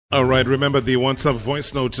All right, remember the WhatsApp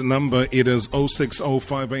voice note number. It is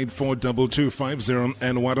 0605842250.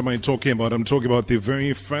 And what am I talking about? I'm talking about the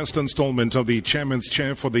very first installment of the Chairman's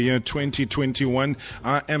Chair for the year 2021.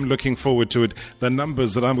 I am looking forward to it. The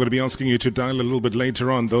numbers that I'm going to be asking you to dial a little bit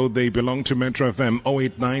later on, though, they belong to Metro FM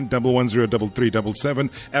 089-110-3377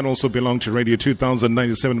 and also belong to Radio 2000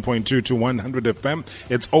 97.2 to 100 FM.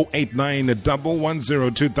 It's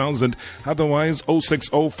 089-110-2000. Otherwise,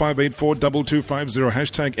 060-584-2250.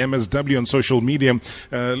 Hashtag MSW on social media.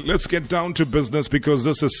 Let's get down to business because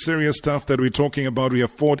this is serious stuff that we're talking about. We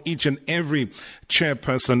afford each and every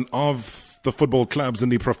chairperson of the football clubs in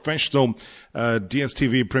the professional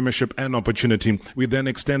DSTV Premiership an opportunity. We then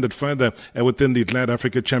extended further within the Glad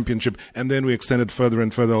Africa Championship, and then we extended further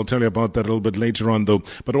and further. I'll tell you about that a little bit later on, though.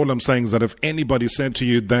 But all I'm saying is that if anybody said to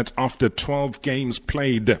you that after 12 games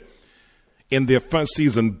played in their first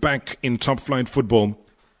season back in top flight football,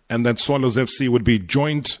 and that Swallows FC would be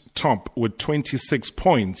joint top with 26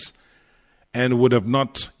 points and would have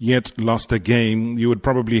not yet lost a game, you would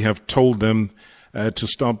probably have told them to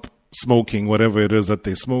stop smoking whatever it is that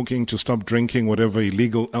they're smoking, to stop drinking whatever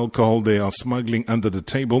illegal alcohol they are smuggling under the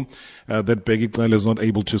table that Peggy Clell is not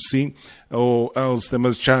able to see, or else they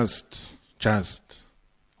must just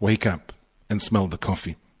wake up and smell the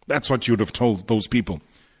coffee. That's what you would have told those people.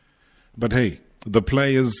 But hey, the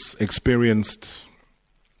players experienced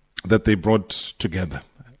that they brought together,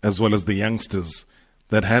 as well as the youngsters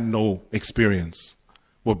that had no experience,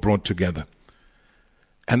 were brought together.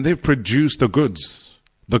 And they've produced the goods.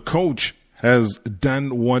 The coach has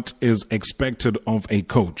done what is expected of a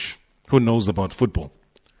coach who knows about football,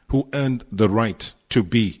 who earned the right to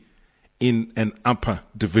be in an upper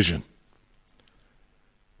division.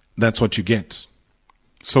 That's what you get.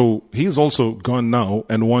 So he's also gone now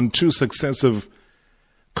and won 2 successive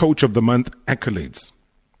Coach of the Month accolades.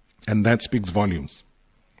 And that speaks volumes.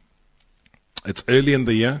 It's early in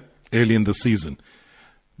the year, early in the season.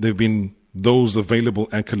 There have been those available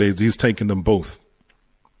accolades. He's taken them both.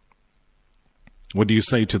 What do you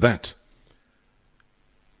say to that?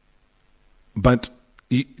 But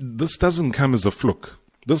this doesn't come as a fluke.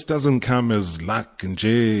 This doesn't come as luck and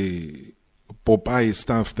Popeye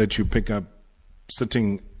stuff that you pick up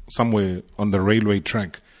sitting somewhere on the railway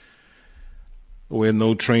track where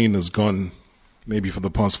no train has gone maybe for the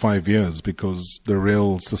past 5 years because the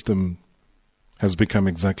rail system has become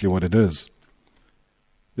exactly what it is.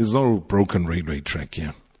 There's no broken railway track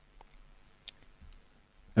here.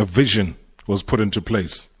 A vision was put into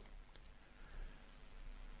place.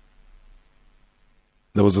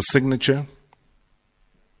 There was a signature,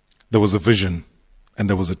 there was a vision, and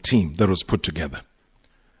there was a team that was put together.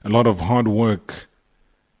 A lot of hard work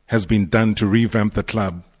has been done to revamp the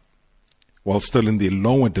club while still in the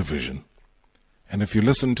lower division. And if you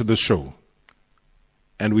listen to the show,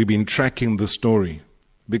 and we've been tracking the story,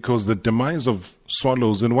 because the demise of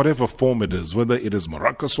Swallows in whatever form it is, whether it is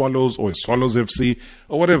Marawa Swallows or Swallows FC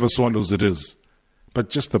or whatever Swallows it is, but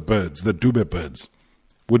just the birds, the Dube birds,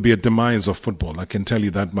 would be a demise of football. I can tell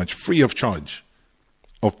you that much, free of charge,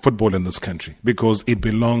 of football in this country, because it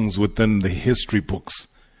belongs within the history books.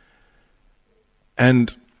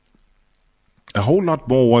 And a whole lot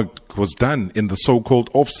more work was done in the so-called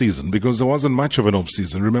off-season because there wasn't much of an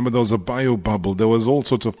off-season. Remember, there was a bio bubble. There was all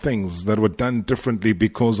sorts of things that were done differently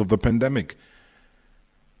because of the pandemic.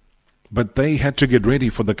 But they had to get ready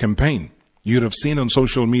for the campaign. You'd have seen on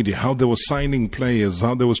social media how they were signing players,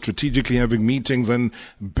 how they were strategically having meetings and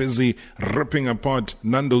busy ripping apart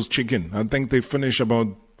Nando's chicken. I think they finish about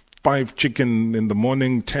 5 chicken in the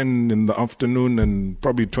morning, 10 in the afternoon, and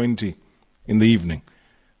probably 20 in the evening.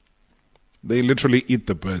 They literally eat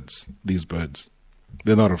the birds, these birds.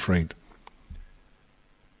 They're not afraid.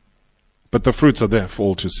 But the fruits are there for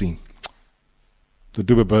all to see. The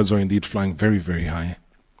Dube birds are indeed flying very, very high.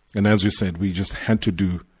 And as we said, we just had to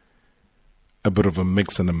do a bit of a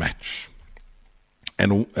mix and a match.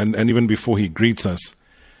 And even before he greets us,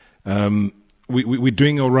 we're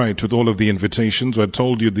doing all right with all of the invitations. I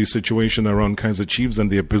told you the situation around Kaizer Chiefs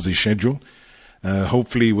and their busy schedule.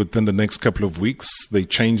 Hopefully within the next couple of weeks, they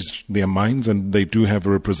changed their minds and they do have a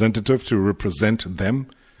representative to represent them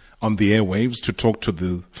on the airwaves to talk to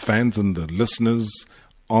the fans and the listeners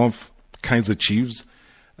of Kaizer Chiefs.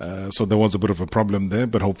 So there was a bit of a problem there,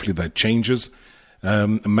 but hopefully that changes.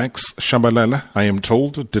 Max Shabalala, I am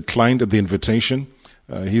told, declined the invitation.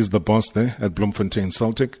 He's the boss there at Bloemfontein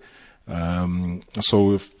Celtic.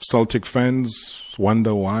 So if Celtic fans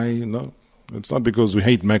wonder why, no, it's not because we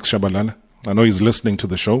hate Max Shabalala. I know he's listening to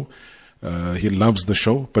the show. He loves the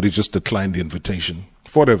show, but he just declined the invitation.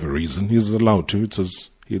 For whatever reason, he's allowed to. It is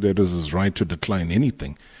his right to decline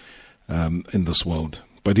anything in this world.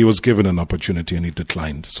 But he was given an opportunity and he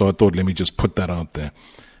declined. So I thought, let me just put that out there.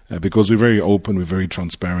 Because we're very open, we're very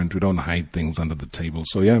transparent, we don't hide things under the table.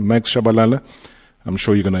 So yeah, Max Shabalala, I'm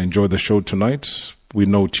sure you're going to enjoy the show tonight. We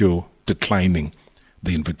note you're declining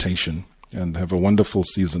the invitation. And have a wonderful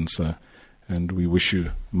season, sir. And we wish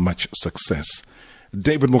you much success.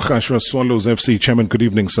 David Mogashoa, Swallows FC Chairman, good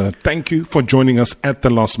evening, sir. Thank you for joining us at the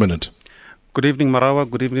last minute. Good evening, Marawa.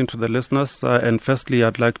 Good evening to the listeners. And firstly,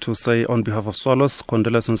 I'd like to say on behalf of Swallows,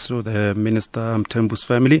 condolences to the Minister Mthembu's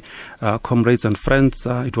family, comrades and friends.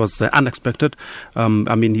 It was unexpected.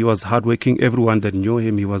 He was hardworking. Everyone that knew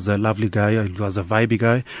him, he was a lovely guy. He was a vibey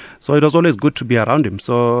guy. So it was always good to be around him.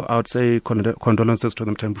 So I would say condolences to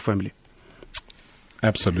the Mthembu family.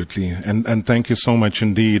 Absolutely. And thank you so much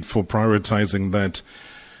indeed for prioritizing that.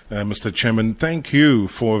 Mr. Chairman, thank you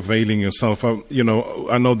for availing yourself. I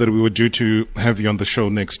know that we were due to have you on the show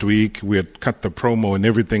next week. We had cut the promo and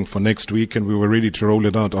everything for next week, and we were ready to roll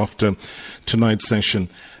it out after tonight's session.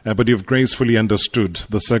 But you've gracefully understood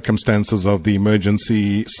the circumstances of the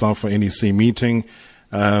emergency SAFA NEC meeting,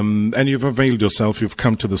 and you've availed yourself. You've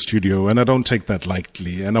come to the studio, and I don't take that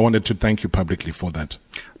lightly, and I wanted to thank you publicly for that.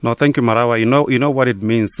 No, thank you, Marawa. You know what it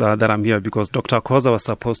means that I'm here, because Dr. Koza was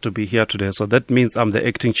supposed to be here today. So that means I'm the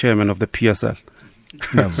acting chairman of the PSL.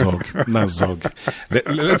 Nazog.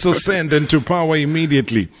 Let's ascend into power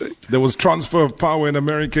immediately. There was transfer of power in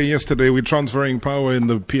America yesterday. We're transferring power in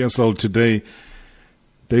the PSL today.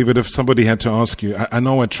 David, if somebody had to ask you, I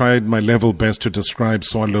know I tried my level best to describe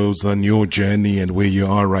Swallows and your journey and where you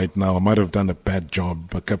are right now. I might have done a bad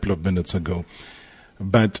job a couple of minutes ago,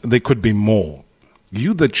 but there could be more.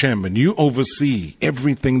 You, the chairman, you oversee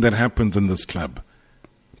everything that happens in this club.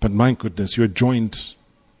 But my goodness, you're joint.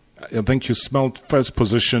 I think you smelled first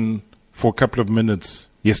position for a couple of minutes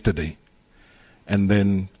yesterday. And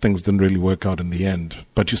then things didn't really work out in the end.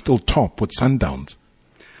 But you're still top with Sundowns.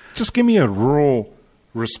 Just give me a raw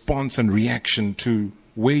response and reaction to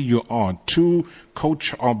where you are. 2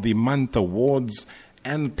 Coach of the Month awards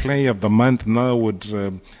and Player of the Month now with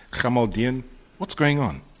Khamaldien. What's going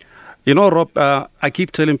on? You know, Rob, I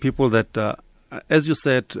keep telling people that, as you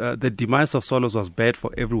said, the demise of Swallows was bad for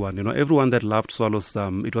everyone. You know, everyone that loved Swallows,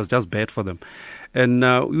 it was just bad for them. And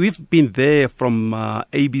we've been there from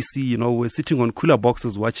ABC, you know, we're sitting on cooler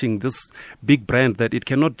boxes watching this big brand that it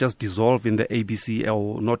cannot just dissolve in the ABC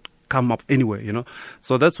or not come up anywhere, you know.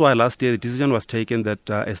 So that's why last year the decision was taken that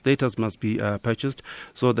a status must be purchased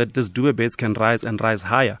so that this dual base can rise and rise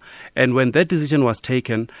higher. And when that decision was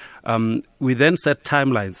taken, we then set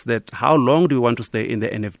timelines that how long do we want to stay in the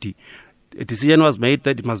NFD. A decision was made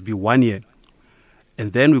that it must be 1 year.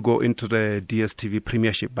 And then we go into the DSTV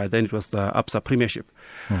Premiership. By then it was the ABSA Premiership.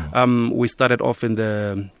 We started off in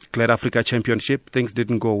the Glad Africa Championship. Things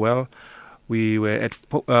didn't go well. We were at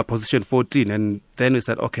position 14, and then we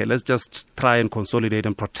said, okay, let's just try and consolidate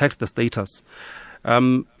and protect the status.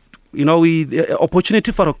 The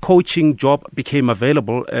opportunity for a coaching job became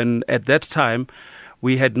available, and at that time,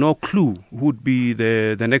 we had no clue who would be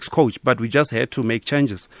the next coach, but we just had to make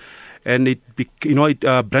changes. And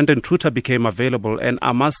Brendan Truter became available, and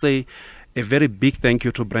I must say a very big thank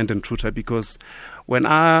you to Brendan Truter, because when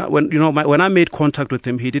I made contact with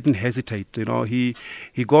him, he didn't hesitate. You know, he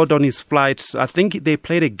got on his flight. I think they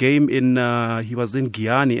played a game he was in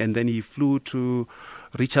Guyana, and then he flew to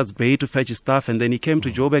Richards Bay to fetch his stuff, and then he came to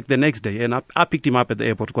Joburg the next day, and I picked him up at the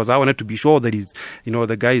airport because I wanted to be sure that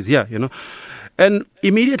the guy is here, you know. And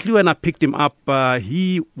immediately when I picked him up,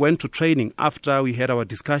 he went to training after we had our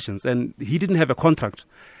discussions, and he didn't have a contract.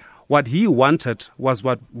 What he wanted was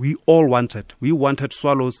what we all wanted. We wanted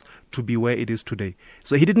Swallows to be where it is today.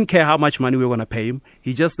 So he didn't care how much money we were going to pay him.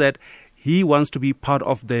 He just said he wants to be part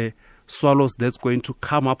of the Swallows that's going to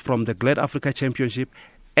come up from the Glad Africa Championship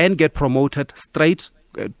and get promoted straight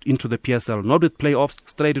into the PSL, not with playoffs,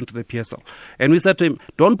 straight into the PSL. And we said to him,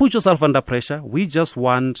 don't put yourself under pressure. We just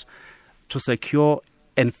want to secure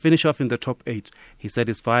and finish off in the top 8. He said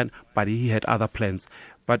it's fine, but he had other plans.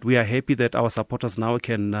 But we are happy that our supporters now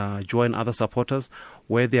can join other supporters,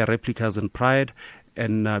 wear their replicas in pride,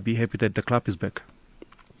 and be happy that the club is back.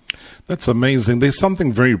 That's amazing. There's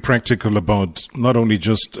something very practical about not only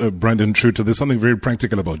just Brandon Truter, there's something very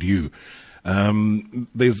practical about you.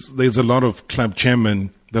 There's a lot of club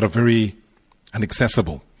chairmen that are very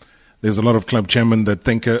inaccessible. There's a lot of club chairmen that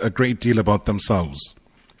think a great deal about themselves.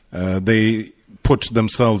 They put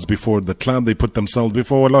themselves before the club. They put themselves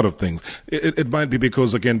before a lot of things. It might be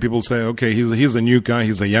because, again, people say, okay, he's a new guy,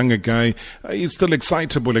 he's a younger guy, he's still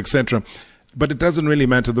excitable, etc. But it doesn't really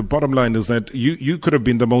matter. The bottom line is that you could have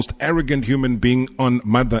been the most arrogant human being on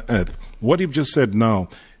Mother Earth. What you've just said now,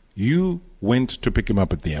 you went to pick him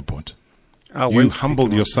up at the airport. You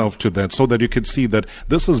humbled yourself to that so that you could see that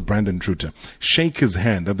this is Brandon Truter. Shake his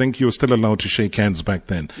hand. I think you were still allowed to shake hands back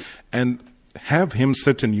then. And have him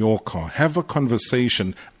sit in your car, have a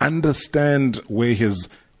conversation, understand where his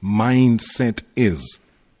mindset is.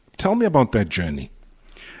 Tell me about that journey.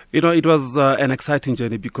 It was an exciting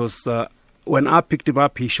journey because when I picked him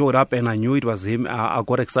up, he showed up and I knew it was him. I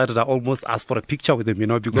got excited. I almost asked for a picture with him,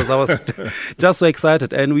 because I was just so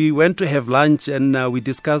excited. And we went to have lunch and we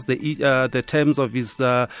discussed the terms of his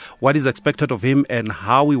what is expected of him and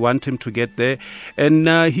how we want him to get there.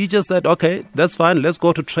 And he just said, okay, that's fine. Let's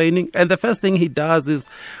go to training. And the first thing he does is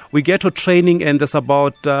we get to training and there's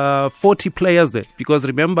about 40 players there. Because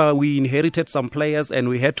remember, we inherited some players and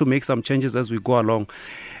we had to make some changes as we go along.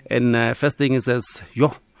 And first thing he says,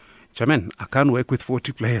 Chairman, I can't work with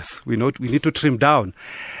 40 players. We need to trim down.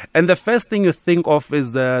 And the first thing you think of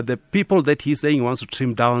is the people that he's saying he wants to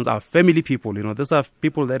trim down are family people. These are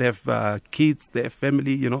people that have kids, their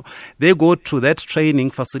family, They go to that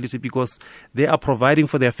training facility because they are providing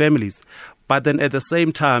for their families. But then at the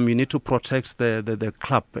same time, you need to protect the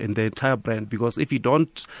club and the entire brand, because if you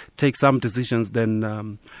don't take some decisions,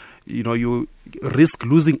 then you risk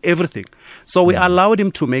losing everything. So we allowed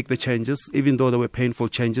him to make the changes, even though they were painful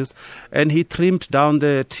changes. And he trimmed down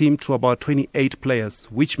the team to about 28 players,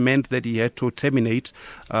 which meant that he had to terminate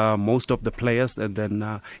most of the players and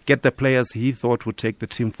then get the players he thought would take the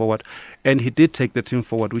team forward. And he did take the team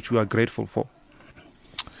forward, which we are grateful for.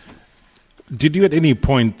 Did you at any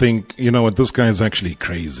point think, what, this guy is actually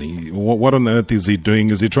crazy? What on earth is he doing?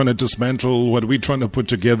 Is he trying to dismantle what we're trying to put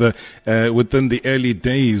together within the early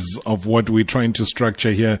days of what we're trying to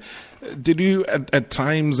structure here? Did you at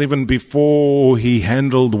times, even before he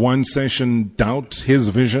handled one session, doubt his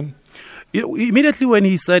vision? Immediately when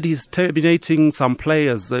he said he's terminating some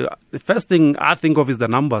players, the first thing I think of is the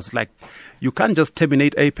numbers. Like, you can't just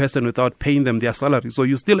terminate a person without paying them their salary. So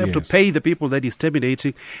you still have to pay the people that he's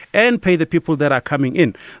terminating and pay the people that are coming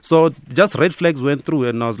in. So just red flags went through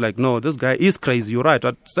and I was like, no, this guy is crazy. You're right.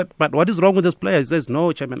 I said, but what is wrong with this player? He says,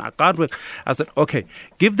 no, Chairman, I can't work. I said, okay,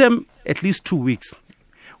 give them at least 2 weeks.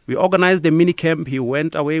 We organized a mini camp. He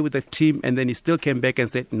went away with the team and then he still came back and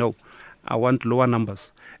said, no, I want lower numbers.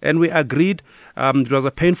 And we agreed. It was a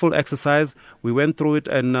painful exercise. We went through it,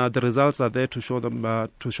 and the results are there to show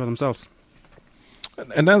themselves.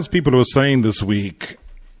 And as people were saying this week,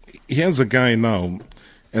 here's a guy now,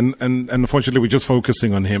 and unfortunately we're just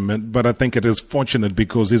focusing on him. But I think it is fortunate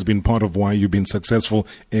because he's been part of why you've been successful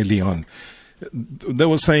early on. They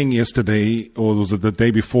were saying yesterday, or was it the day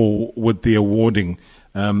before, with the awarding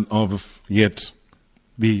of yet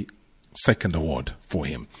the second award for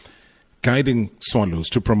him, guiding Swallows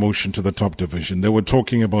to promotion to the top division. They were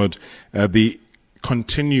talking about the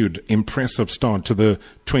continued impressive start to the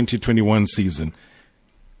 2021 season.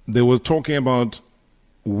 They were talking about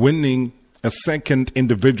winning a second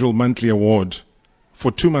individual monthly award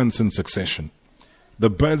for 2 months in succession.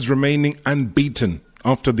 The Birds remaining unbeaten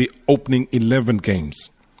after the opening 11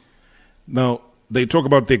 games. Now, they talk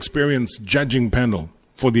about the experienced judging panel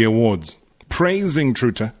for the awards, praising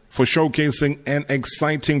Truter for showcasing an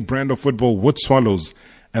exciting brand of football with Swallows,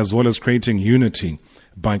 as well as creating unity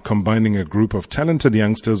by combining a group of talented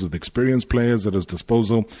youngsters with experienced players at his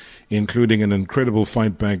disposal, including an incredible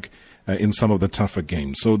fight back in some of the tougher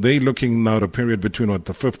games. So they're looking now at a period between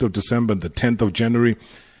the 5th of December and the 10th of January.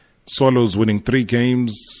 Swallows winning 3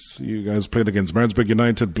 games. You guys played against Maritzburg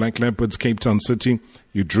United, Black Leopards, Cape Town City.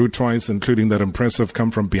 You drew twice, including that impressive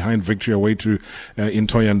come-from-behind victory away to in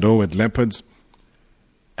Thohoyandou at Leopards.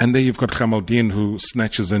 And there you've got Khamaldeen who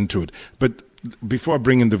snatches into it. But before I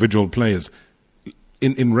bring individual players,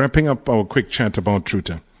 in wrapping up our quick chat about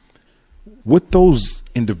Truter, with those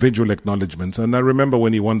individual acknowledgements, and I remember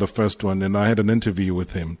when he won the first one, and I had an interview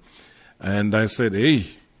with him, and I said, hey,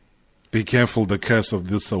 be careful the curse of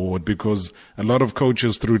this award, because a lot of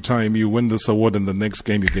coaches through time, you win this award and the next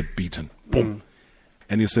game you get beaten. Boom.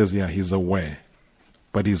 And he says, yeah, he's aware,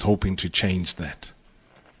 but he's hoping to change that.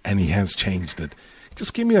 And he has changed it.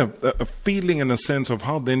 Just give me a feeling and a sense of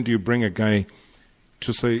how then do you bring a guy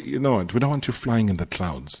to say, you know what, we don't want you flying in the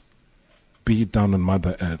clouds. Be down on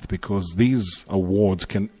Mother Earth, because these awards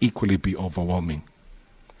can equally be overwhelming.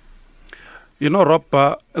 You know, Rob,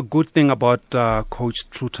 a good thing about Coach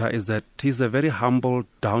Truter is that he's a very humble,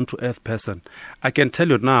 down-to-earth person. I can tell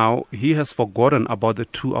you now, he has forgotten about the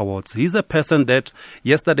 2 awards. He's a person that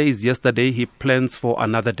yesterday is yesterday, he plans for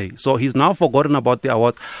another day. So he's now forgotten about the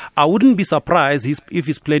awards. I wouldn't be surprised if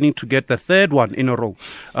he's planning to get the 3rd one in a row.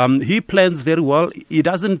 He plans very well. He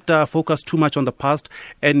doesn't focus too much on the past,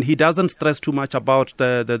 and he doesn't stress too much about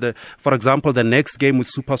for example, the next game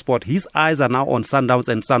with SuperSport. His eyes are now on Sundowns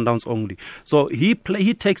and Sundowns only. So he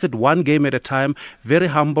takes it one game at a time, very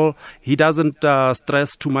humble. He doesn't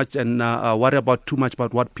stress too much and worry about too much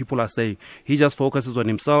about what people are saying. He just focuses on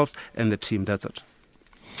himself and the team. That's it.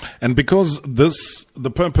 And because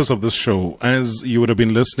the purpose of this show, as you would have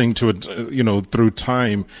been listening to it, through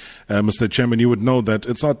time, Mr. Chairman, you would know that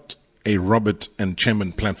it's not a Robert and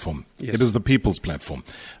Chairman platform. Yes. It is the people's platform.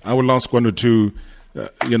 I will ask one or two,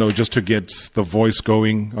 just to get the voice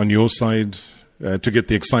going on your side, to get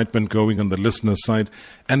the excitement going on the listener's side,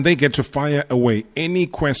 and they get to fire away any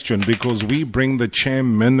question, because we bring the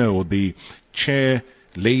chairmen or the chair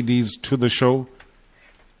ladies to the show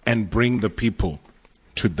and bring the people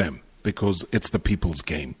to them, because it's the people's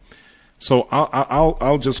game. So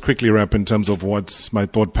I'll just quickly wrap in terms of what my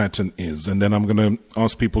thought pattern is, and then I'm going to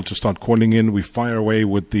ask people to start calling in. We fire away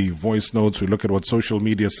with the voice notes. We look at what social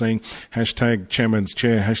media is saying. Hashtag Chairman's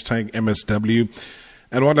Chair, hashtag MSW.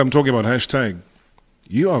 And what I'm talking about, hashtag,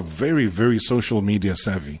 you are very, very social media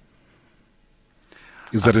savvy.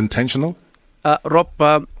 Is that intentional?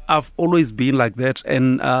 Rob, I've always been like that,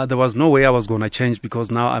 and there was no way I was going to change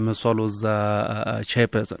because now I'm a Swallows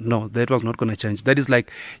chairperson. No, that was not going to change. That is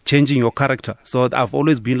like changing your character. So I've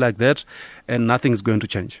always been like that, and nothing's going to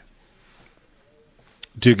change.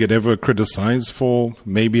 Do you get ever criticized for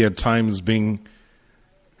maybe at times being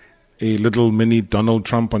a little mini Donald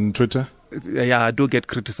Trump on Twitter? Yeah, I do get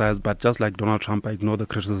criticized, but just like Donald Trump, I ignore the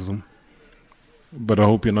criticism. But I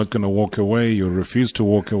hope you're not going to walk away. You'll refuse to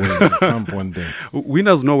walk away like Trump one day.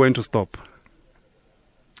 Winners know when to stop.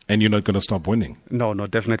 And you're not going to stop winning? No,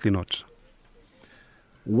 definitely not.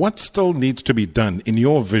 What still needs to be done in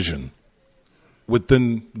your vision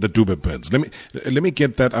within the Dube Birds? Let me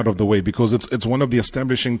get that out of the way, because it's one of the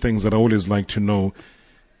establishing things that I always like to know.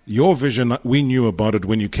 Your vision, we knew about it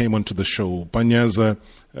when you came onto the show. Banyaza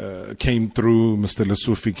came through, Mr.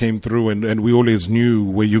 Lesufi came through, and we always knew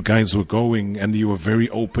where you guys were going, and you were very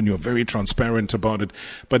open, you were very transparent about it.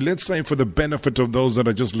 But let's say, for the benefit of those that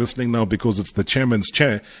are just listening now, because it's the chairman's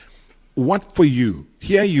chair, what for you?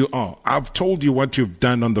 Here you are. I've told you what you've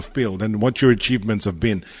done on the field and what your achievements have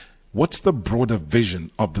been. What's the broader vision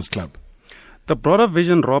of this club? The broader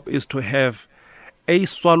vision, Rob, is to have a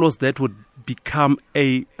Swallows that would become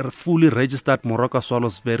a fully registered Marawa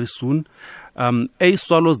Swallows very soon. A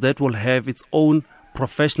Swallows that will have its own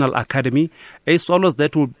professional academy. A Swallows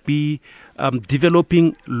that will be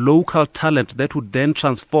developing local talent that would then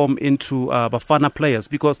transform into Bafana players.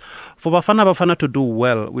 Because for Bafana to do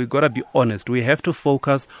well, we've got to be honest. We have to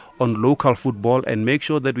focus on local football and make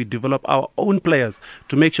sure that we develop our own players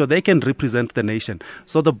to make sure they can represent the nation.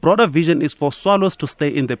 So the broader vision is for Swallows to stay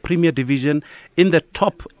in the Premier Division in the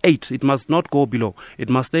top 8. It must not go below. It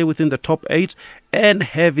must stay within the top 8 and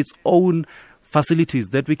have its own facilities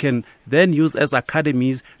that we can then use as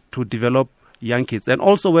academies to develop young kids, and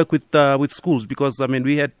also work with schools, because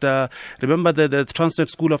we had remember the Transnet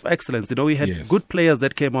School of Excellence. We had yes. good players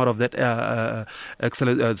that came out of that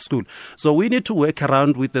excellent school. So we need to work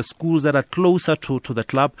around with the schools that are closer to the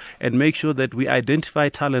club and make sure that we identify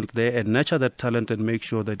talent there and nurture that talent and make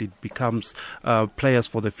sure that it becomes players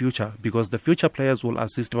for the future, because the future players will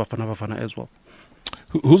assist Bafana as well.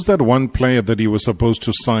 Who's that one player that you were supposed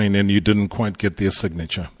to sign and you didn't quite get their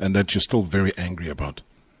signature, and that you're still very angry about?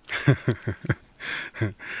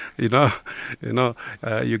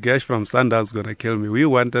 Ugesh from Sundowns gonna kill me. We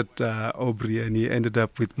wanted Aubrey, and he ended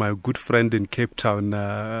up with my good friend in Cape Town,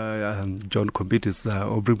 John Combitis,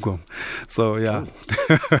 Obrimgom. So yeah.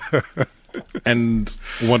 Oh. And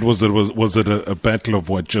what was it? Was it a battle of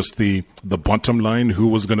what? Just the bottom line? Who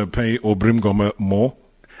was going to pay Obrimgom more?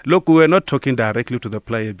 Look, we were not talking directly to the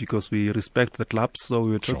player because we respect the clubs. So we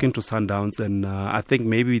were talking to Sundowns, and I think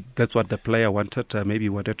maybe that's what the player wanted. Maybe he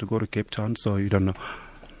wanted to go to Cape Town, so you don't know.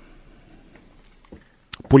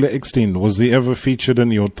 Pule Eckstein, was he ever featured in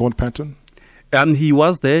your thought pattern? He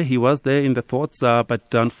was there. He was there in the thoughts,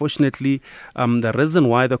 but unfortunately, the reason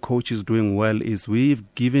why the coach is doing well is we've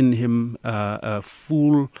given him a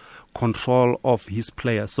full control of his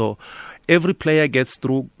players. So every player gets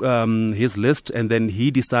through his list, and then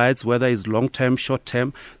he decides whether it's long-term,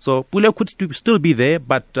 short-term. So Pule could still be there,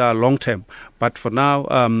 but long-term. But for now,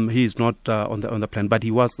 he is not on the plan. But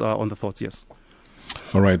he was on the thoughts, yes.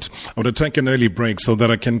 All right. I'm going to take an early break so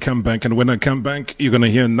that I can come back. And when I come back, you're going to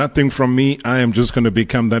hear nothing from me. I am just going to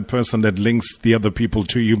become that person that links the other people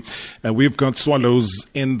to you. We've got Swallows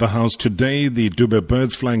in the house today. The Dube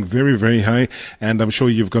Birds flying very, very high. And I'm sure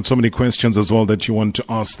you've got so many questions as well that you want to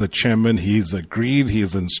ask the chairman. He's agreed. He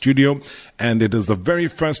is in studio. And it is the very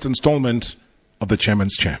first installment of the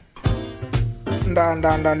Chairman's Chair.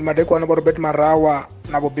 Robert Marawa,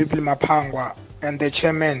 Mapangwa, and the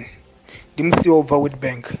chairman. Over with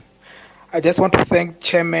Bank. I just want to thank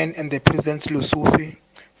Chairman and the President Lusufi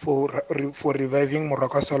for reviving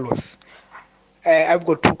Marawa Swallows. I've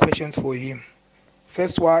got two questions for him.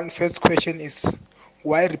 First question is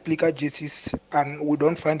why replica jerseys and we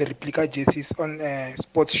don't find the replica jerseys on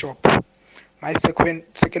sports shop. My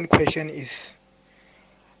second question is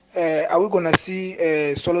are we gonna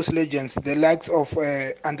see Swallows legends, the likes of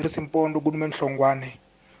Andres Mpondo, Goodman Hlongwane,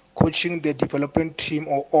 coaching the development team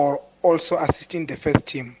or also assisting the first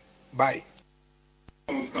team? Bye.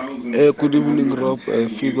 Good evening, Rob.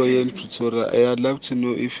 Figo here in Pretoria. I'd love to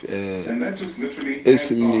know if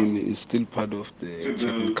Esimnini is still part of the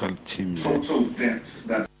technical team.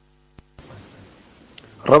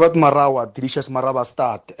 Robert Marawa, delicious Marawa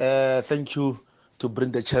start. Thank you to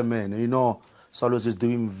bring the chairman. You know, Swallows is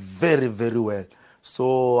doing very, very well.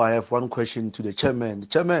 So I have one question to the chairman. The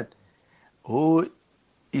chairman, who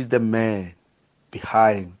is the man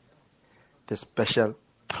behind the special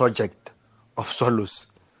project of Swallows?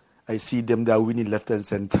 I see them, they are winning left and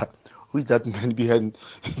center. Who is that man behind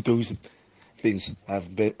those things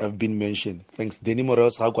I've been mentioned? Thanks. Denny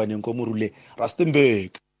Moreos, Haguanenkomurule,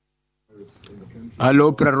 Rustenburg.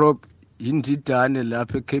 Hello, Rob. Indeed,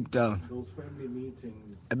 lapha Cape Town.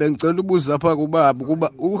 Bengicela ubuza apha kubaba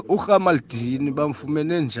kuba uRamaldini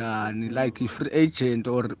bamfumene njani, like free agent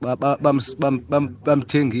or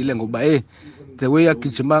bamthengile ngoba the way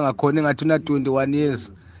agijima ngakhona engathi una 21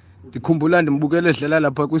 years. Ndikhumbula ndimbukele edlala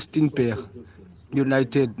lapha kuSteenberg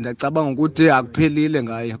United, ndacabanga ukuthi akuphelile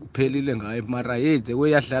ngaye mara the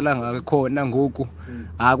way yadlala ngakhona ngoku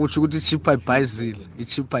akutsho ukuthi ichipha ibhayizile,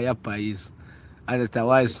 ichipha yabhayisa. And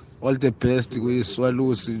otherwise all the best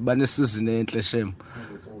kwiSwallows, bane season enhle shem.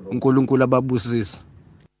 uNkulunkulu ababusise.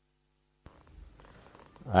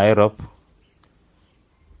 Hi Rob,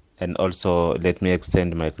 and also let me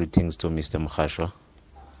extend my greetings to Mr. Mogashoa,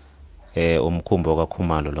 umkhumbo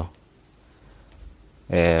kaKhumalo lo.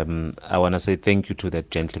 I want to say thank you to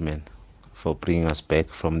that gentleman for bringing us back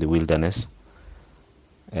from the wilderness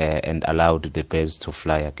and allowed the birds to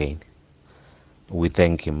fly again. We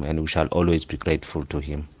thank him and we shall always be grateful to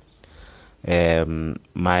him.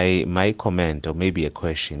 My comment or maybe a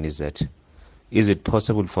question is that, is it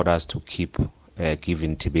possible for us to keep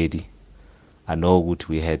giving Tibedi? I know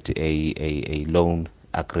we had a loan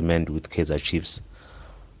agreement with Kaizer Chiefs,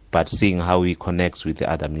 but seeing how he connects with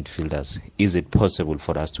the other midfielders, is it possible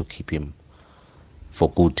for us to keep him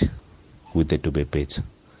for good with the Dube Birds?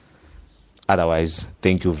 Otherwise,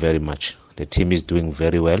 thank you very much. The team is doing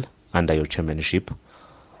very well under your chairmanship.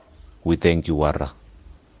 We thank you, Wara.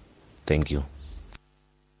 Thank you.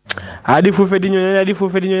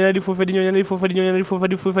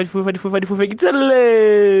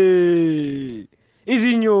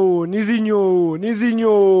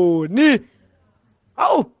 Izinyoni.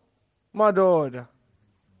 Aw, madoda.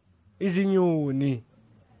 Izinyoni.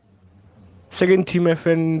 Second team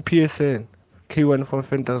FN PSN. K1 from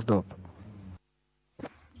Ventersdorp.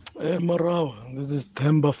 Marawa, this is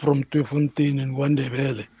Themba from Tweefontein in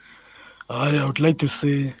Wandebele. I would like to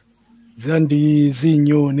say Zandi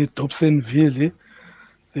Zinyoni Topsenville,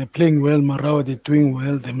 they're playing well. Marawa, they're doing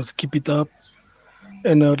well. They must keep it up.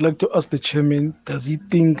 And I would like to ask the chairman, does he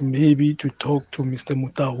think maybe to talk to Mr.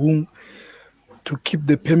 Mutahung to keep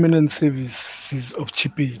the permanent services of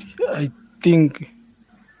Chipedi? I think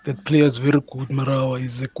that player is very good. Marawa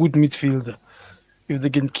is a good midfielder. If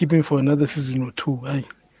they can keep him for another season or two,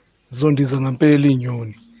 Zondi Zangampeli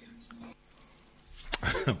Nyoni.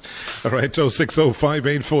 All right,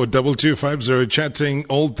 060-584-2250, chatting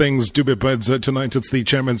all things Dube Birds tonight. It's the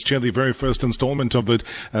Chairman's Chair, the very first installment of it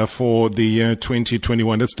for the year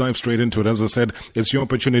 2021. Let's dive straight into it. As I said, it's your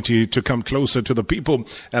opportunity to come closer to the people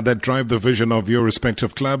that drive the vision of your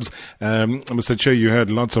respective clubs. Mr. Chair, you had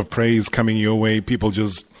lots of praise coming your way. People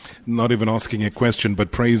just not even asking a question,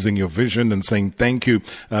 but praising your vision and saying thank you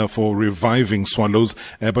for reviving Swallows.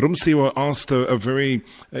 But Umsiwa asked a very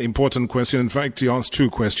important question. In fact, he asked two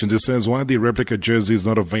questions. He says, why are the replica jerseys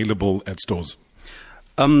not available at stores?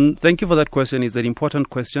 Thank you for that question. It's an important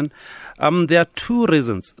question. There are two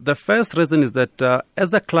reasons. The first reason is that as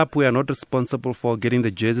the club, we are not responsible for getting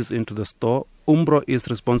the jerseys into the store. Umbro is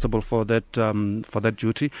responsible for that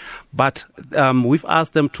duty, but we've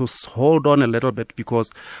asked them to hold on a little bit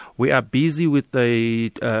because we are busy with a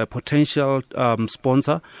potential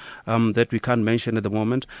sponsor that we can't mention at the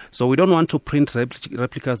moment. So we don't want to print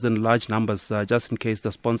replicas in large numbers just in case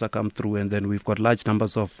the sponsor come through, and then we've got large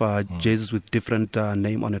numbers of jerseys with different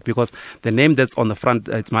name on it, because the name that's on the front,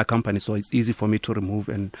 it's my company, so it's easy for me to remove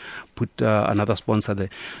and put another sponsor there.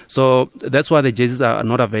 So that's why the jerseys are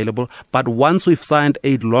not available. But once we've signed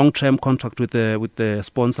a long-term contract with the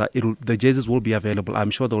sponsor, the jerseys will be available.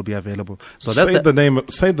 I'm sure they'll be available. So that's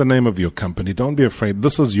say the name of your company. Don't be afraid.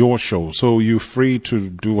 This is your show, so you're free to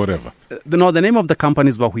do whatever. The name of the company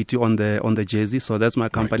is Bahwiti on the jersey, so that's my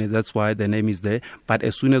company. Right. That's why the name is there. But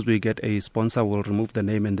as soon as we get a sponsor, we'll remove the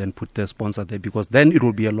name and then put the sponsor there, because then it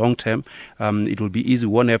will be a long term. It will be easy.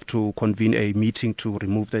 We won't have to convene a meeting to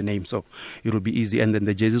remove the name, so it will be easy, and then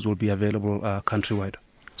the jerseys will be available countrywide.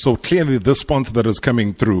 So clearly, the sponsor that is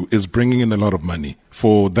coming through is bringing in a lot of money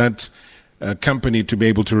for that company to be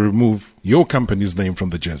able to remove your company's name from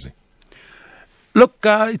the jersey. Look,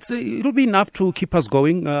 it'll be enough to keep us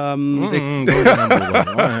going. You know I'm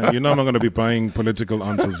not going to be buying political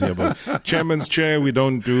answers here, but chairman's chair, we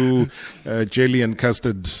don't do jelly and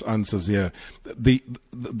custard answers here.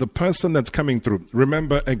 The person that's coming through,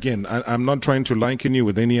 remember again, I'm not trying to liken you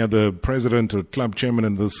with any other president or club chairman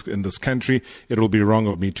in this country. It will be wrong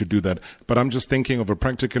of me to do that. But I'm just thinking of a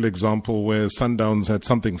practical example where Sundowns had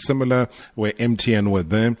something similar, where MTN were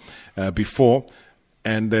there before.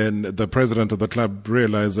 And then the president of the club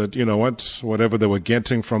realized that, you know what, whatever they were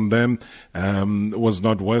getting from them was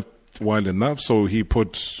not worthwhile enough. So he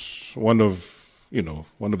put one of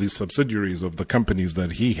these subsidiaries of the companies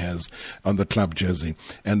that he has on the club jersey.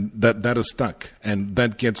 And that is stuck. And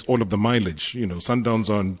that gets all of the mileage. Sundowns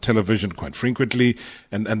are on television quite frequently.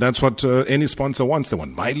 And that's what any sponsor wants. They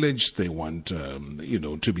want mileage. They want,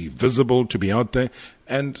 to be visible, to be out there.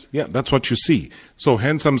 And yeah, that's what you see. So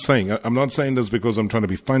hence I'm saying, I'm not saying this because I'm trying to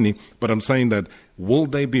be funny, but I'm saying that will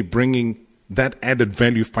they be bringing that added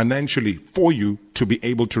value financially for you to be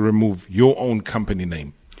able to remove your own company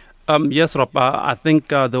name? Yes, Rob. I think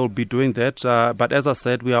they will be doing that. But as I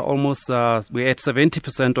said, we are almost we're at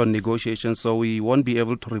 70% on negotiations, so we won't be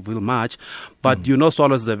able to reveal much. But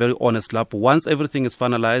Swallows is a very honest club. Once everything is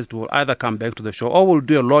finalized, we'll either come back to the show or we'll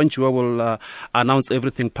do a launch where we'll announce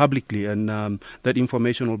everything publicly, and that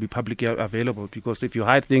information will be publicly available. Because if you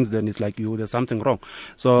hide things, then it's like there's something wrong.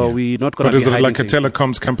 So we're not going to. But is it like a things.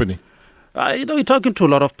 telecoms company? You're talking to a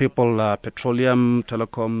lot of people: petroleum,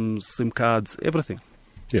 telecoms, SIM cards, everything.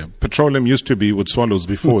 Yeah, petroleum used to be with Swallows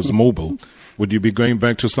before as mobile. Would you be going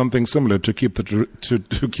back to something similar to keep to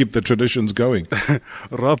keep the traditions going?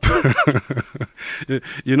 Rob,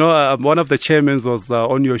 one of the chairmen was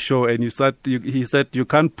on your show, and he said you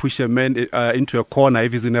can't push a man into a corner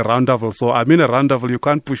if he's in a roundtable. So I'm in a roundtable, you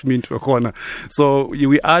can't push me into a corner. So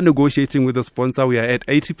we are negotiating with the sponsor. We are at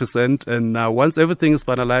 80%, and once everything is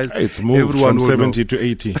finalized, it's moved from 70 to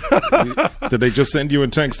 80. Did they just send you a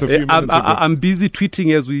text a few minutes ago? I'm busy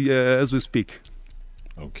tweeting as we speak.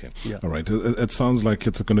 Okay. Yeah. All right. It sounds like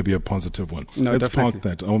it's going to be a positive one. No, let's definitely.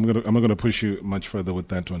 park that. I'm not going to push you much further with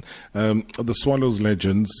that one. The Swallows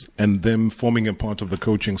legends and them forming a part of the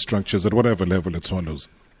coaching structures at whatever level it Swallows.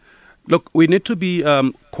 Look, we need to be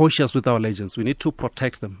cautious with our legends. We need to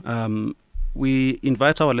protect them. We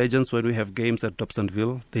invite our legends when we have games at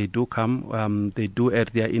Dobsonville. They do come. They do add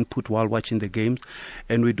their input while watching the games,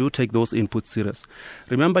 and we do take those inputs serious.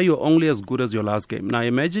 Remember, you're only as good as your last game. Now,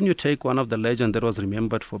 imagine you take one of the legends that was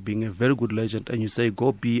remembered for being a very good legend, and you say,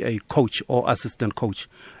 go be a coach or assistant coach,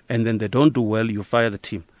 and then they don't do well, you fire the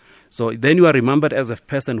team. So then you are remembered as a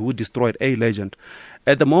person who destroyed a legend.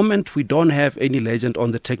 At the moment, we don't have any legend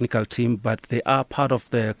on the technical team, but they are part of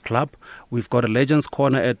the club. We've got a Legends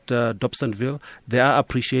Corner at Dobsonville. They are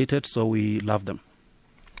appreciated, so we love them.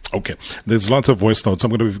 Okay, there's lots of voice notes. I'm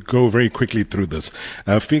going to go very quickly through this.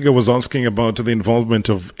 Figa was asking about the involvement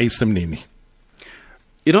of Ace Mnini.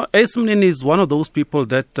 Ace Mnini is one of those people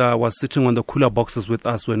that was sitting on the cooler boxes with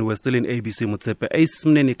us when we were still in ABC Motsepe. Ace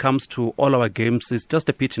Mnini comes to all our games. It's just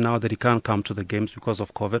a pity now that he can't come to the games because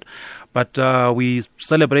of COVID. But we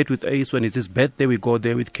celebrate with Ace when it's his birthday. We go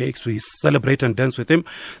there with cakes. We celebrate and dance with him.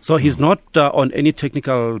 So he's not on any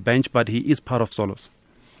technical bench, but he is part of Solos.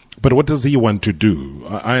 But what does he want to do?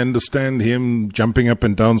 I understand him jumping up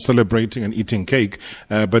and down, celebrating and eating cake.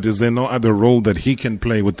 But is there no other role that he can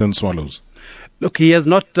play within Swallows? Look, he has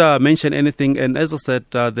not mentioned anything, and as I said,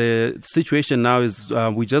 the situation now is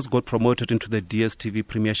we just got promoted into the DStv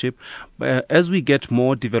Premiership. As we get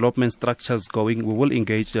more development structures going, we will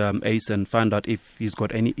engage Ace and find out if he's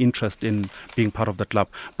got any interest in being part of the club.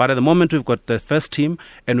 But at the moment, we've got the first team,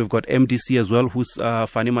 and we've got MDC as well, who's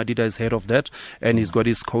Fani Madida is head of that, and he's got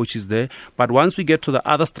his coaches there. But once we get to the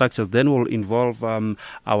other structures, then we'll involve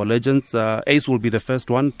our legends. Ace will be the first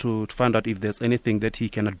one to find out if there's anything that he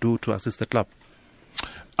can do to assist the club.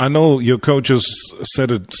 I know your coach has said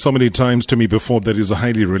it so many times to me before that he's a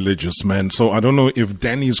highly religious man. So I don't know if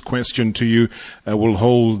Danny's question to you will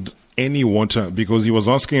hold any water, because he was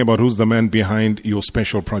asking about who's the man behind your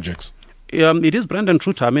special projects. It is Brandon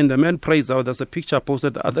Truter. I mean, the man prays. There's a picture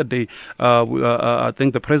posted the other day. I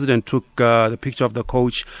think the president took the picture of the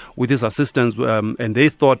coach with his assistants, and they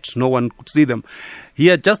thought no one could see them. He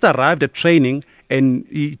had just arrived at training, and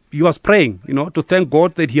he was praying, to thank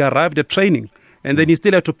God that he arrived at training. And then he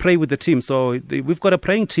still had to pray with the team. So we've got a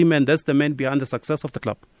praying team, and that's the man behind the success of the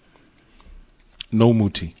club. No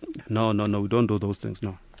muti? No. We don't do those things,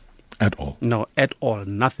 no. At all? No, at all.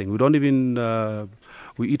 Nothing. We don't even...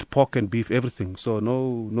 we eat pork and beef, everything. So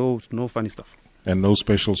no funny stuff. And no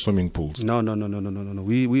special swimming pools? No.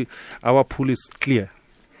 Our pool is clear.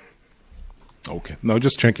 Okay. No,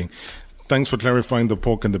 just checking. Thanks for clarifying the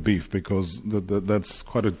pork and the beef, because that's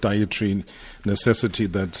quite a dietary necessity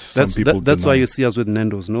that some people That's deny. why you see us with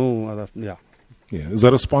Nando's. No other, yeah. Yeah. Is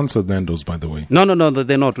that a sponsored Nando's, by the way? No,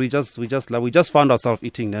 they're not. We just found ourselves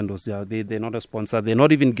eating Nando's. Yeah, they're not a sponsor. They're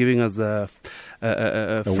not even giving us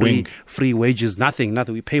free wages. Nothing.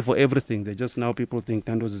 We pay for everything. They just now people think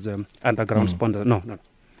Nando's is an underground sponsor. No.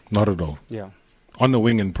 Not at all. Yeah. On the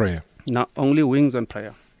wing and prayer. No, only wings and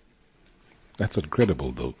prayer. That's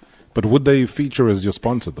incredible, though. But would they feature as your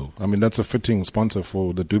sponsor, though? I mean, that's a fitting sponsor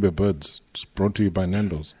for the Dube Birds. It's brought to you by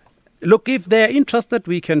Nando's. Look, if they're interested,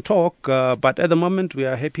 we can talk. But at the moment, we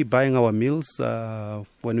are happy buying our meals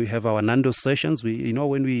when we have our Nando's sessions.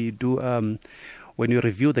 When we do, when we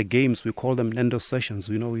review the games, we call them Nando's sessions.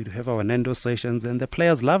 We have our Nando's sessions, and the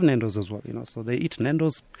players love Nando's as well. So they eat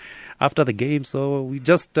Nando's after the game. So we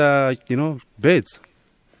just, birds.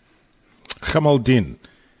 Khamaldeen.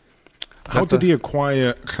 How did he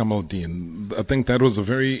acquire Khamaldeen? I think that was a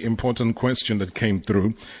very important question that came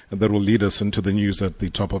through, and that will lead us into the news at the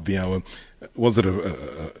top of the hour. Was it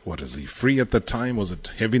what is he, free at the time? Was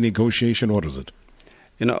it heavy negotiation? What is it?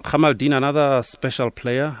 Khamaldeen, another special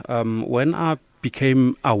player. When I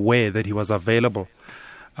became aware that he was available,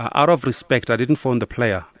 out of respect, I didn't phone the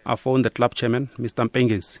player. I phoned the club chairman, Mr.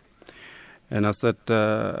 Mpengezi. And I said,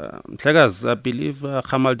 Tlegas, I believe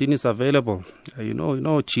Khamaldeen is available.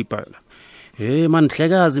 Cheaper. Hey man,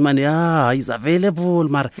 Tlegas, man, yeah, he's available.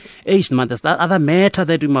 Man, there's that other matter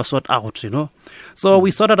that we must sort out, So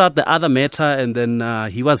we sorted out the other matter, and then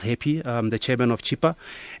he was happy, the chairman of Chipa.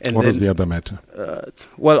 And what is the other matter?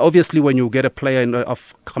 Well, obviously, when you get a player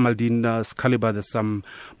of Khamaldeen's caliber, there's some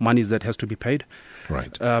monies that has to be paid.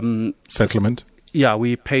 Right. Settlement? Yeah,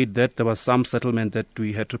 we paid that. There was some settlement that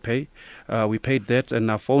we had to pay. We paid that,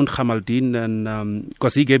 and I phoned Khamaldeen, and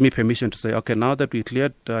because he gave me permission to say, okay, now that we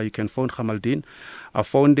cleared, you can phone Khamaldeen. I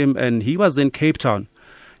phoned him, and he was in Cape Town.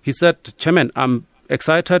 He said, Chairman, I'm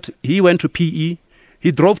excited. He went to PE.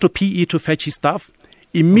 He drove to PE to fetch his stuff.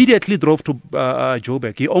 Immediately drove to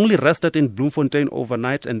Joburg. He only rested in Bloemfontein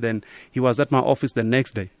overnight, and then he was at my office the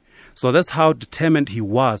next day. So that's how determined he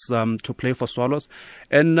was to play for Swallows.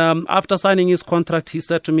 And after signing his contract, he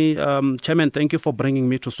said to me, Chairman, thank you for bringing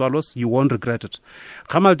me to Swallows. You won't regret it.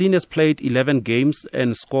 Khamaldeen has played 11 games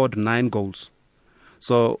and scored 9 goals.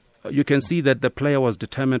 So you can see that the player was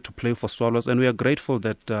determined to play for Swallows, and we are grateful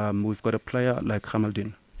that we've got a player like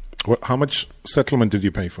Khamaldeen. Well, how much settlement did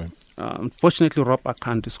you pay for him? Unfortunately, Rob, I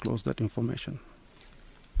can't disclose that information.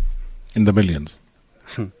 In the millions?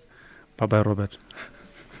 Bye-bye, Robert.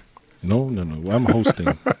 No. I'm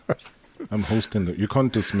hosting. You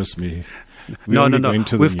can't dismiss me. No.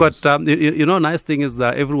 We've got, nice thing is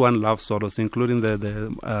everyone loves Swallows, including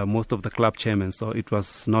the most of the club chairmen. So it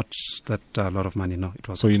was not that a lot of money. No, it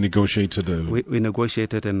was. So you negotiated we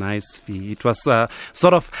negotiated a nice fee. It was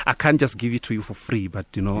sort of, I can't just give it to you for free,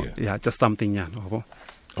 but just something. Yeah.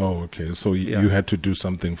 Oh, okay. So you had to do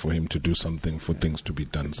something for him to do something for things to be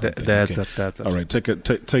done. That's it. All right.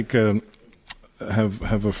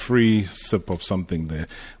 Have a free sip of something there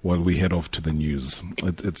while we head off to the news.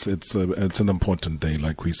 It's an important day,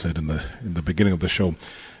 like we said in the beginning of the show,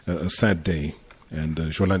 a sad day, and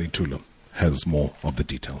Jolani Tulo has more of the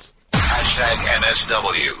details.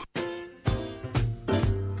 #NSW.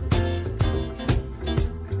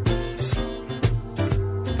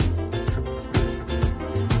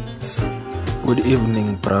 Good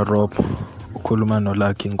evening, Bra Rob. Ukhuluma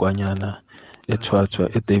noLucky Nkwanyana eThwathwa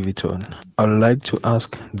eDavidton. I would like to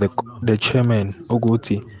ask the chairman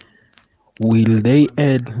ukuthi, will they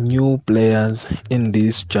add new players in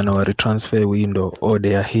this January transfer window, or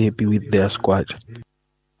they are happy with their squad?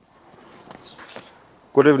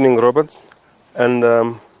 Good evening, Robert,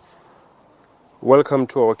 and welcome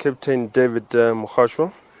to our captain, David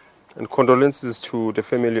Mogashoa, and condolences to the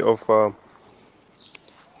family of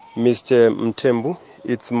Mr. Mtembu.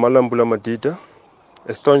 It's Malambula Madida,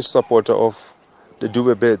 a staunch supporter of the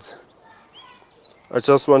Dube Beds. I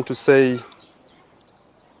just want to say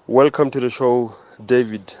welcome to the show,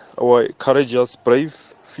 David, our courageous, brave,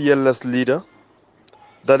 fearless leader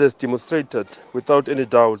that has demonstrated without any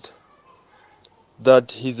doubt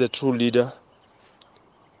that he's a true leader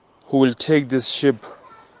who will take this ship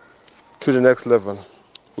to the next level.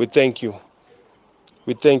 We thank you.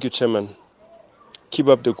 We thank you, Chairman. Keep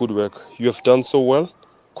up the good work. You have done so well.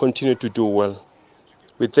 Continue to do well.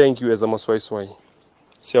 We thank you as a Maswaiswai.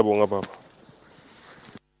 Siyabonga Baba.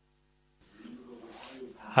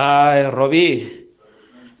 Hi, Robbie.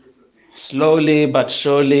 Slowly but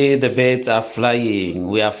surely the birds are flying.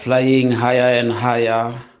 We are flying higher and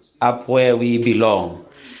higher up where we belong.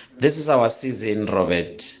 This is our season,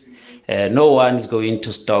 Robert. No one is going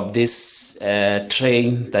to stop this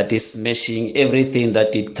train that is smashing everything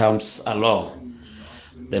that it comes along.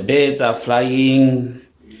 The birds are flying.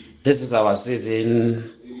 This is our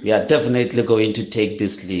season. We are definitely going to take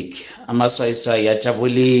this league. Amaswaiswa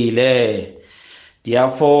yajabulile.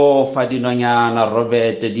 Diafofa dinonyana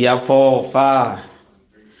Robert. Diafofa.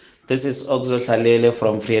 This is Oxo Hlalele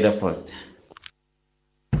from Vredefort.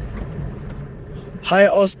 Hi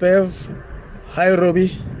Osbev. Hi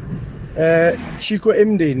Robbie. Chico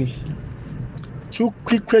Mdeni. Two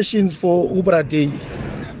quick questions for Ubra Day.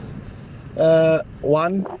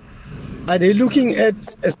 One, are they looking at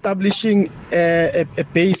establishing a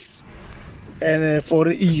base for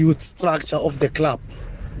a youth structure of the club?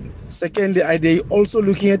 Secondly, are they also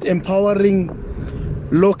looking at empowering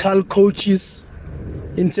local coaches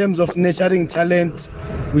in terms of nurturing talent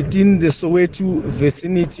within the Soweto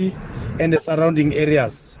vicinity and the surrounding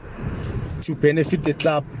areas to benefit the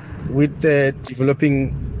club with the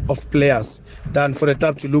developing of players, than for the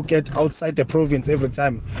club to look at outside the province every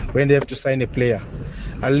time when they have to sign a player?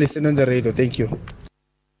 I'll listen on the radio. Thank you.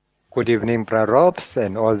 Good evening, Bra Robs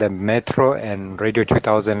and all the Metro and Radio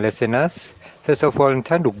 2000 listeners. First of all,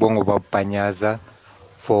 ngithanda ukubonga uBabanyaza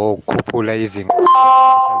for ukukhuphula izinto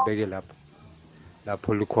alibeke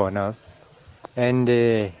lapho likhona. And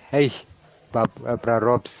hey, Bra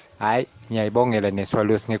Robs, hayi ngiyayibongela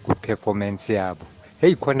neSwallows nge-good performance yabo.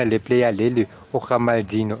 Hey, khona le player leli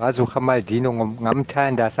uGamaldino, azu uGamaldino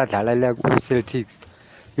ngamthanda asadlala la ku-Celtics.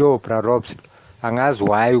 Yo Bra Robs, angazi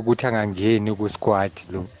why ukuthi angangeni ku-squad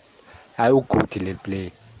lo. Hayi uguti le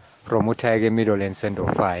play from uThake Middle and Send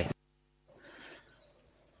of Fire.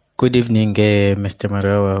 Good evening, Mr.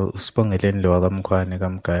 Marawa. Usibongeleni lo wakamkhwane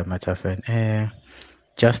kaMgaya Mathafen.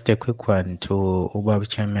 Just a quick one to Ubaba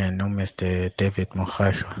Chairman, Mr. David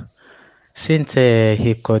Mogashoa. Since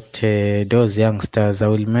he got those youngsters, I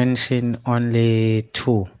will mention only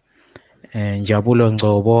two, Njabulo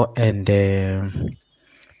Ngcobo and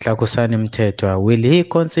Tlakusani Mthethwa. Will he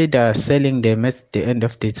consider selling them at the end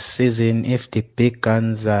of the season if the big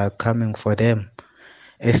guns are coming for them?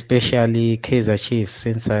 Especially Kaizer Chiefs,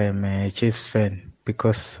 since I am a Chiefs fan,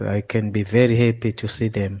 because I can be very happy to see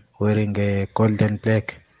them wearing a gold and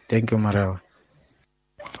black. Thank you, Marawa.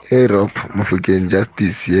 Hey Rob, Mufukeng, just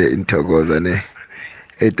this year in Thokozane.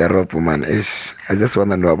 Hey Rob, man, I just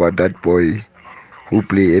want to know about that boy who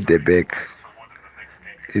play at the back.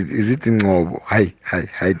 Is it in Ngobo? Hi,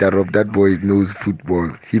 Rob, that boy knows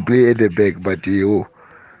football. He play at the back, but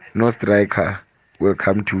no striker will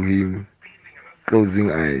come to him.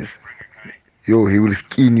 Closing eyes. He will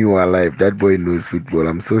skin you alive. That boy knows football.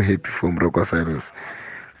 I'm so happy for Morocco Cyrus.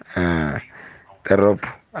 Rob,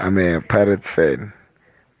 I'm a Pirates fan.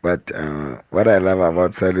 But what I love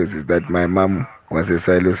about Silos is that my mom was a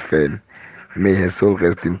Silos fan. May her soul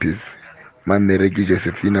rest in peace. Mom Mereki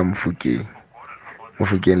Josephina Mufukeng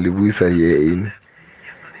Libuisa here in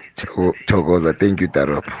Thokoza. Thank you,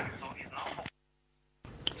 Tarop.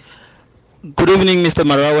 Good evening, Mr.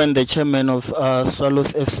 Marawa and the chairman of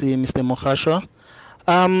Swallows FC, Mr. Mogashoa.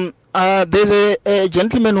 There's a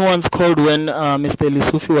gentleman who once called when Mr.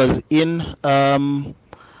 Lisufi was in,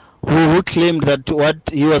 who claimed that what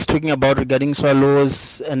he was talking about regarding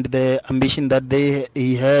Swallows and the ambition that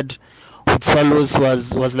he had with Swallows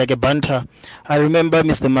was like a banter. I remember,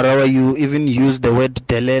 Mr. Marawa, you even used the word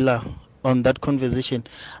delela on that conversation.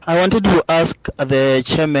 I wanted to ask the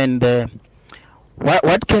chairman there,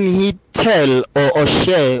 what can he tell or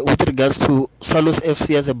share with regards to Swallows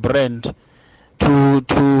FC as a brand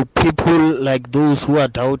to people like those who are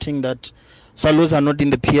doubting that Swallows are not in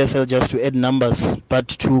the PSL just to add numbers, but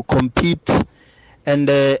to compete? And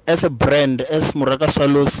as a brand, as Muraka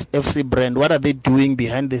Swallows FC brand, what are they doing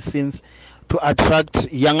behind the scenes to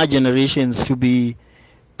attract younger generations to be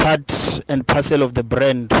part and parcel of the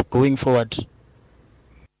brand going forward?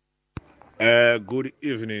 Good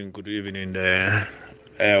evening,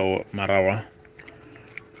 Marawa.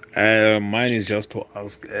 Mine is just to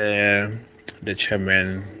ask the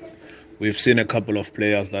chairman. We've seen a couple of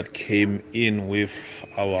players that came in with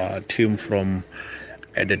our team from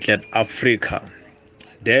the Africa.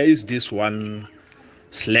 There is this one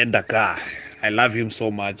slender guy. I love him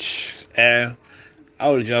so much. I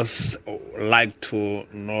would just like to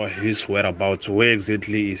know his whereabouts. Where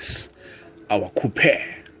exactly is our coupe?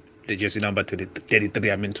 The jersey number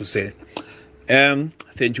 33, I mean to say.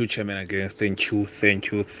 Thank you, Chairman, again. Thank you.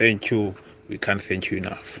 We can't thank you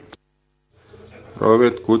enough.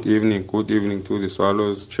 Robert, good evening to the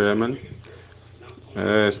Swallows Chairman.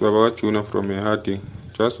 Swababa Tuna from Ehati.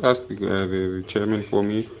 Just ask the Chairman for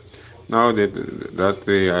me, now that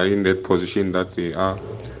they are in that position that they are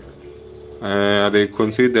they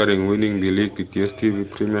considering winning the league, the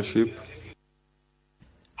DSTV Premiership?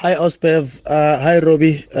 Hi, Ospev. Hi,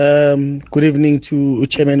 Robbie. Good evening to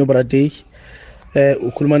Chairman Obradei.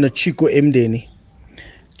 Ukulmano Chico Mdeni.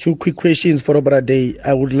 2 quick questions for Obradei.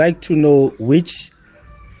 I would like to know which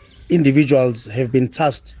individuals have been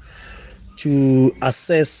tasked to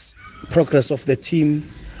assess progress of the team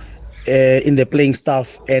in the playing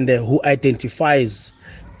staff, and who identifies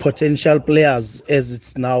potential players as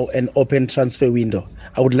it's now an open transfer window.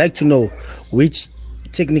 I would like to know which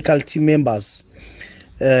technical team members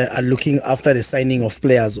are looking after the signing of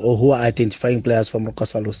players, or who are identifying players from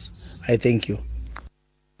Rokasalos. I thank you.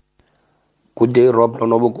 Good day, Rob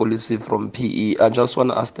Nonobokolisi from PE. I just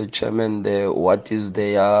want to ask the chairman what is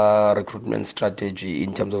their recruitment strategy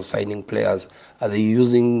in terms of signing players? Are they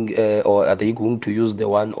using or are they going to use the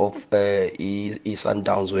one of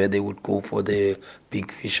Sundowns, where they would go for the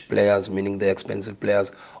big fish players, meaning the expensive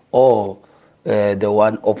players, or the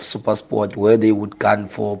one of Supersport, where they would gun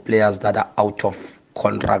for players that are out of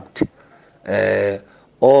contract?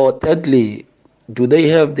 Or thirdly, do they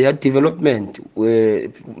have their development where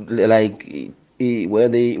they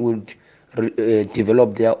would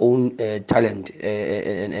develop their own talent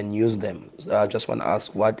and use them? So I just want to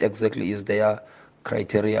ask, what exactly is their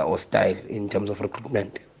criteria or style in terms of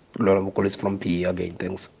recruitment? Colleagues from PE again,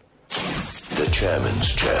 thanks. The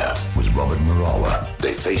Chairman's Chair with Robert Marawa.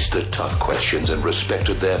 They faced the tough questions and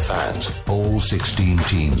respected their fans. All 16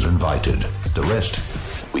 teams invited. The rest,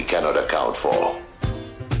 we cannot account for.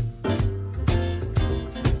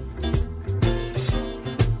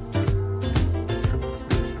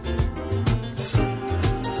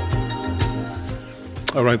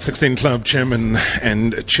 All right, 16 club chairmen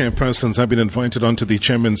and chairpersons have been invited onto the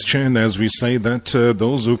chairman's chair. And as we say that,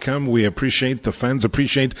 those who come, we appreciate, the fans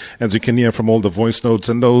appreciate, as you can hear from all the voice notes,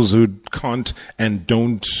 and those who can't and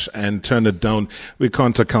don't and turn it down, we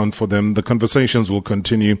can't account for them. The conversations will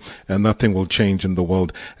continue and nothing will change in the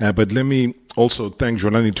world. But let me also thank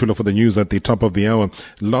Jolani Tula for the news at the top of the hour.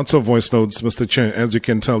 Lots of voice notes, Mr. Chair. As you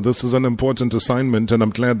can tell, this is an important assignment, and I'm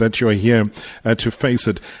glad that you're here to face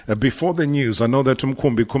it. Before the news, I know that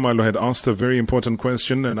Kumbi Kumalo had asked a very important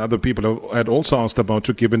question, and other people had also asked about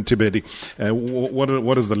Tukibin Tibedi.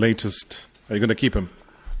 What is the latest? Are you going to keep him?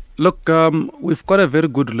 Look, we've got a very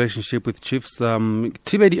good relationship with Chiefs.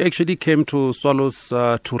 Tibedi actually came to Swallows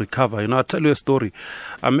to recover. I'll tell you a story.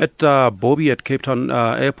 I met Bobby at Cape Town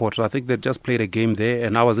Airport. I think they just played a game there,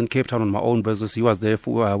 and I was in Cape Town on my own business. He was there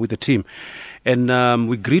with the team. And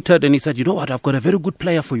we greeted, and he said, you know what, I've got a very good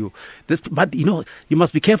player for you. But, you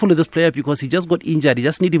must be careful with this player because he just got injured. You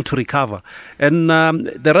just need him to recover. And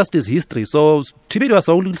the rest is history. So Tibedi was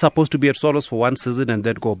only supposed to be at Swallows for 1 season and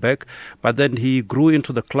then go back. But then he grew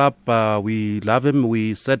into the club. We love him.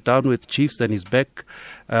 We sat down with Chiefs, and he's back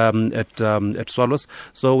at Swallows.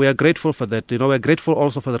 So we are grateful for that. We're grateful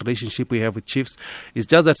also for the relationship we have with Chiefs. It's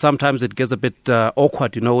just that sometimes it gets a bit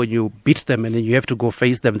awkward, when you beat them and then you have to go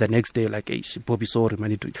face them the next day, like, hey, Bobby, sorry,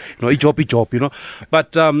 man, job.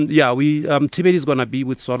 But Tibedi is going to be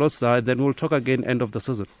with Swallows. Then we'll talk again end of the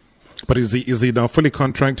season. But is he now fully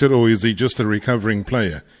contracted, or is he just a recovering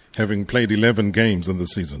player, having played 11 games in the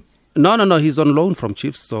season? No, he's on loan from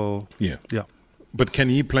Chiefs. So yeah. But can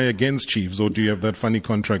he play against Chiefs, or do you have that funny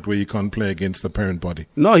contract where you can't play against the parent body?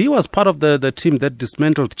 No, he was part of the team that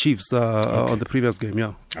dismantled Chiefs on the previous game,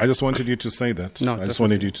 yeah. I just wanted you to say that. No, I just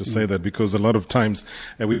wanted you to say that because a lot of times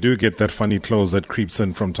we do get that funny clause that creeps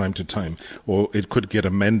in from time to time, or it could get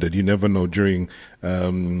amended. You never know during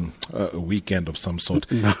a weekend of some sort.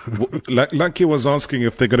 Lucky was asking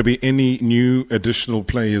if there are going to be any new additional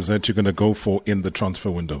players that you're going to go for in the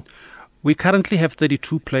transfer window. We currently have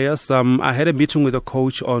 32 players. I had a meeting with a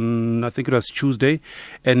coach on, I think it was Tuesday,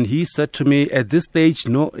 and he said to me, at this stage,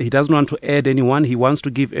 no, he doesn't want to add anyone. He wants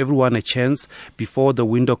to give everyone a chance before the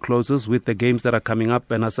window closes with the games that are coming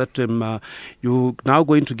up. And I said to him, you're now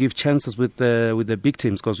going to give chances with the big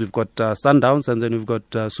teams because we've got Sundowns and then we've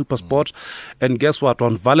got Super Sport. And guess what?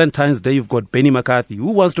 On Valentine's Day, you've got Benny McCarthy.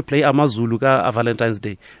 Who wants to play Amazulu on Valentine's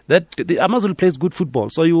Day? The Amazulu plays good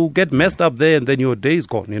football. So you get messed up there and then your day is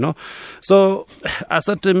gone, you know. So I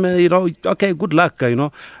said to him, okay, good luck, but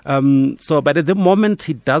at the moment,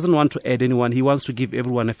 he doesn't want to add anyone. He wants to give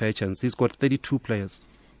everyone a fair chance. He's got 32 players.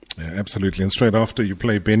 Yeah, absolutely. And straight after you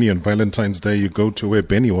play Benny on Valentine's Day, you go to where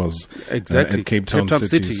Benny was. Exactly. At Cape Town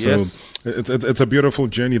City. So yes. It's a beautiful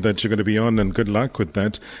journey that you're going to be on, and good luck with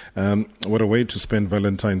that. What a way to spend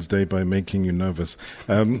Valentine's Day by making you nervous.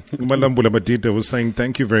 Malambula Madida was saying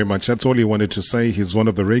thank you very much. That's all he wanted to say. He's one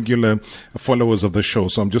of the regular followers of the show.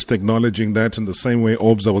 So I'm just acknowledging that. In the same way,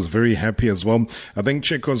 Obza was very happy as well. I think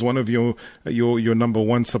Checo's one of your number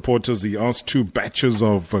one supporters. He asked 2 batches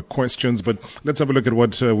of questions, but let's have a look at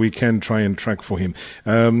what we can try and track for him.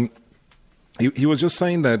 He was just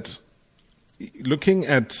saying that looking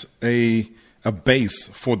at a base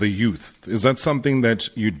for the youth, is that something that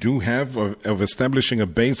you do have of establishing a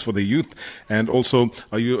base for the youth? And also,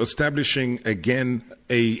 are you establishing again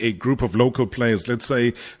a group of local players, let's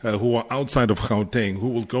say, who are outside of Gauteng, who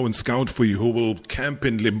will go and scout for you, who will camp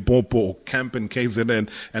in Limpopo or camp in KZN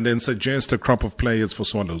and then suggest a crop of players for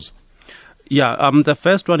Swallows? Yeah, the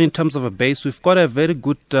first one in terms of a base, we've got a very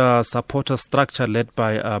good supporter structure led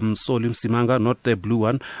by Solim Simanga, not the blue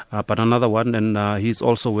one, but another one, and he's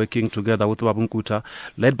also working together with Wabunkuta,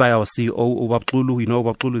 led by our CEO, Ubabtulu. You know,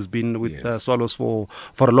 Ubabtulu has been with Swallows for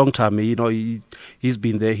a long time. You know, he's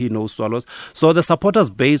been there, he knows Swallows. So the supporters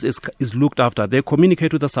base is looked after. They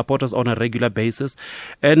communicate with the supporters on a regular basis.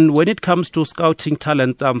 And when it comes to scouting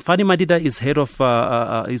talent, Fani Madida is head of,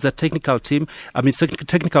 is a technical team,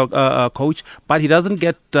 technical coach. But he doesn't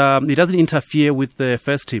interfere with the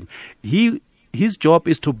first team. His job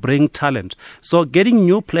is to bring talent. So getting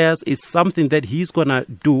new players is something that he's going to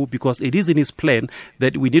do because it is in his plan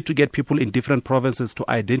that we need to get people in different provinces to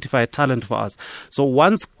identify talent for us. So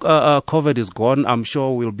once COVID is gone, I'm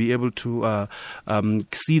sure we'll be able to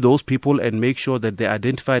see those people and make sure that they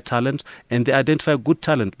identify talent and they identify good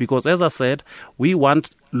talent. Because as I said, we want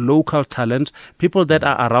local talent, people that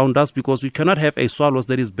are around us, because we cannot have a Swallows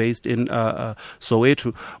that is based in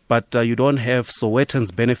Soweto, but you don't have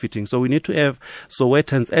Sowetans benefiting. So we need to have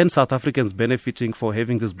Sowetans and South Africans benefiting for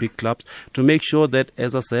having these big clubs to make sure that,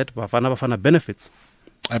 as I said, Bafana benefits.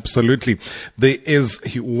 Absolutely. There is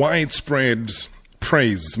widespread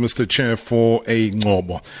praise, Mr. Chair, for a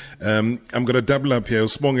Ngobo. I'm going to double up here.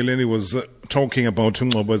 Sibongeleni was talking about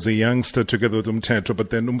Ngobo as a youngster together with Umteto, but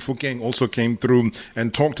then Umfukeng also came through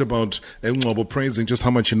and talked about Ngobo, praising just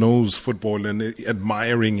how much he knows football and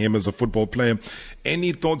admiring him as a football player.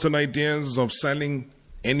 Any thoughts and ideas of selling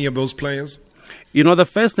any of those players? You know, the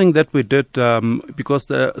first thing that we did, because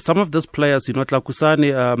some of these players, you know,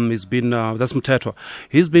 Tlakusani has been, that's Mteto.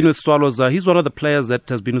 He's been with Swallows. He's one of the players that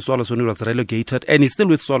has been with Swallows when he was relegated, and he's still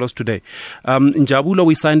with Swallows today. Njabulo,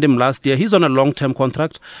 we signed him last year. He's on a long-term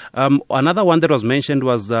contract. Another one that was mentioned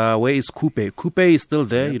was, where is Coupe? Coupe is still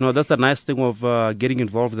there. You know, that's the nice thing of getting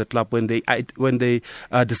involved with the club. When they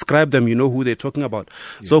describe them, you know who they're talking about.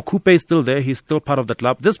 Yeah. So Coupe is still there. He's still part of the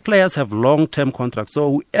club. These players have long-term contracts.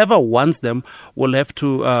 So whoever wants them will have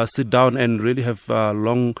to sit down and really have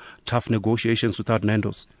long, tough negotiations without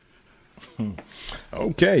Nando's.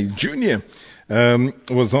 Okay, Junior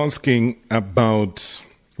was asking about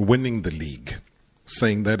winning the league,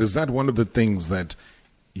 saying that is that one of the things that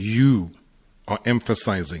you are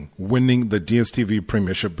emphasizing, winning the DSTV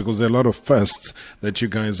Premiership, because there are a lot of firsts that you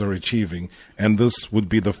guys are achieving, and this would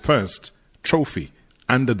be the first trophy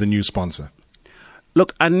under the new sponsor.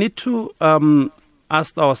 Look, I need to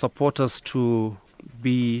asked our supporters to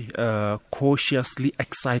be cautiously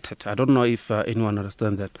excited. I don't know if anyone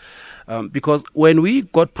understands that. Because when we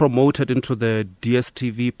got promoted into the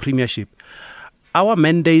DSTV Premiership, our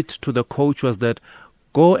mandate to the coach was that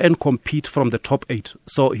go and compete from the top 8.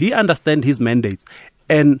 So he understands his mandates.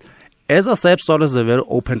 And as I said, Swallows is a very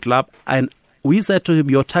open club, and we said to him,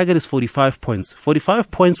 your target is 45 points.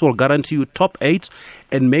 45 points will guarantee you top 8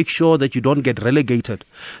 and make sure that you don't get relegated.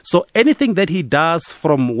 So anything that he does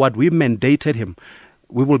from what we mandated him,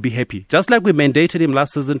 we will be happy. Just like we mandated him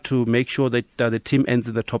last season to make sure that the team ends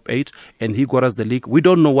in the top 8 and he got us the league. We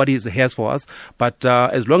don't know what he has for us, but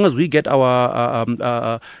as long as we get our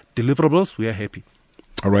deliverables, we are happy.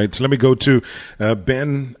 All right, let me go to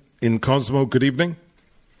Ben in Cosmo. Good evening.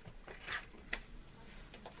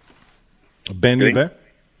 Ben, you there?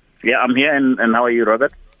 Yeah, I'm here, and how are you,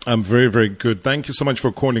 Robert? I'm very, very good. Thank you so much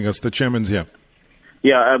for calling us. The chairman's here.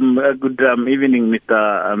 Yeah, good evening, Mr.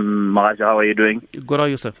 Mogashoa. How are you doing? Good, how are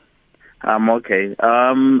you, sir? I'm okay.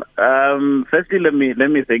 Firstly, let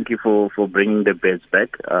me thank you for bringing the Bears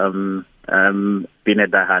back. Been a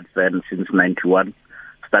diehard fan since '91.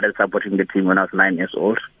 Started supporting the team when I was 9 years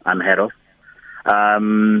old. Unheard of.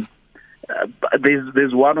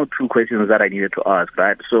 There's one or two questions that I needed to ask,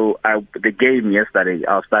 right? So the game yesterday,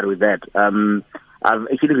 I'll start with that. I've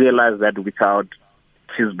actually realized that without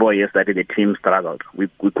his boy yesterday, the team struggled. We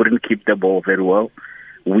couldn't keep the ball very well.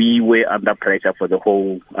 We were under pressure for the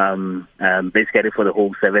whole, basically for the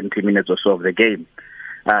whole 70 minutes or so of the game.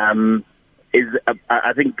 I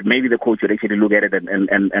think maybe the coach would actually look at it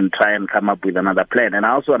and try and come up with another plan. And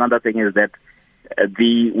also another thing is that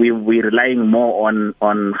we're relying more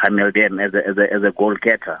on Hamilton as a goal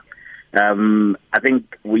getter. I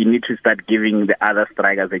think we need to start giving the other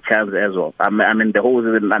strikers a chance as well. I mean,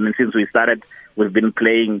 since we started, we've been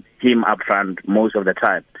playing him up front most of the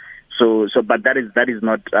time. But that is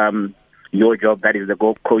not your job. That is the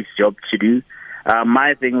coach's job to do.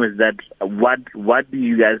 My thing was that where do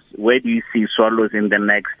you see Swallows in the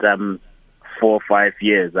next 4 or 5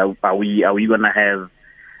 years? Are we gonna have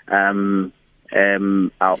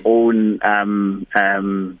our own our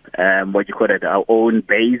own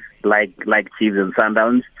base like Chiefs and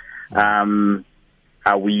Sundowns?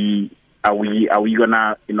 Are we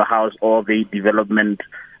gonna house all the development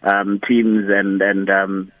teams and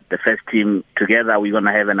the first team together? Are we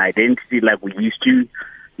gonna have an identity like we used to,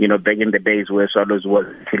 back in the days where Swallows was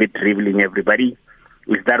really dribbling everybody?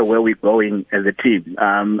 Is that where we're going as a team?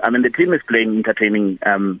 The team is playing entertaining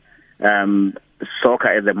soccer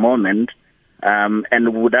at the moment.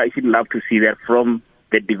 And would actually love to see that from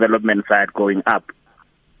the development side going up.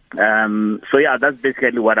 That's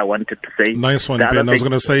basically what I wanted to say. Nice one, Ben. I was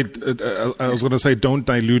going to say, don't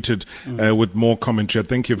dilute it with more commentary. I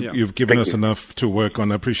think you've given us enough to work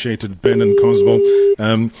on. I appreciate it, Ben and Cosmo.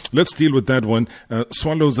 Let's deal with that one.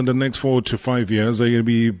 Swallows in the next 4 to 5 years, are you going to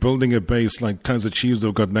be building a base like Kaizer Chiefs?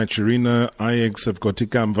 They've got Naturina, Ajax have got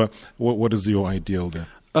Ikamva. What is your ideal there?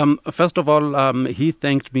 First of all, he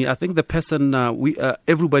thanked me. I think the person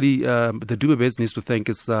everybody, the Dubebeds needs to thank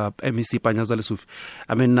is MEC Panyaza Lesufi.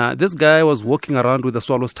 I mean, this guy was walking around with a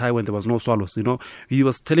Swallows tie when there was no Swallows. He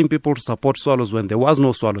was telling people to support Swallows when there was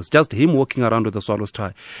no Swallows. Just him walking around with a Swallows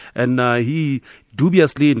tie, and he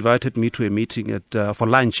dubiously invited me to a meeting for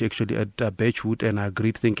lunch actually at Birchwood, and I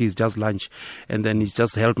agreed, thinking it's just lunch, and then he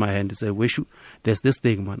just held my hand. He said, "Weshu, there's this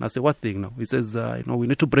thing, man." I said, "What thing now?" He says, "We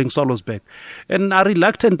need to bring Swallows back," and I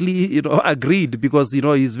reluctantly, agreed because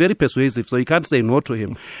he's very persuasive, so you can't say no to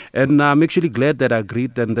him, and I'm actually glad that I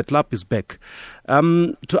agreed. And the club is back.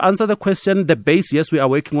 To answer the question, the base, yes, we are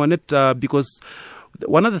working on it because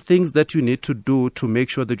one of the things that you need to do to make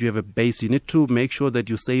sure that you have a base, you need to make sure that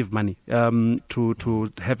you save money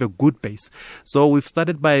to have a good base. So we've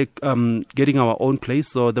started by getting our own place.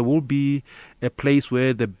 So there will be a place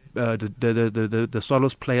where the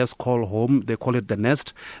Swallows players call home. They call it the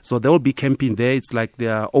Nest. So they will be camping there. It's like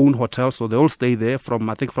their own hotel. So they will stay there from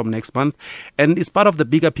next month. And it's part of the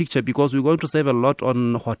bigger picture because we're going to save a lot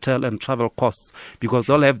on hotel and travel costs because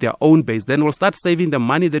they'll have their own base. Then we'll start saving the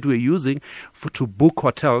money that we're using to book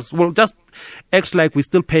hotels. We'll just act like we're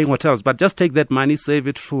still paying hotels, but just take that money, save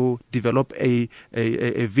it to develop a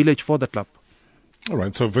village for the club. All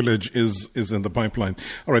right, so village is in the pipeline.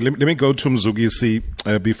 All right, let me go to Mzugisi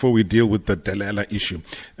before we deal with the Delela issue.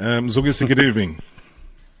 Mzugisi, good evening.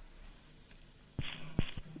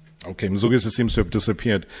 Okay, Mzugisi seems to have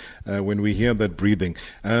disappeared when we hear that breathing.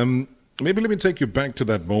 Maybe let me take you back to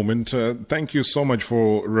that moment. Thank you so much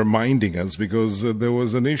for reminding us because there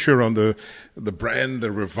was an issue around the brand,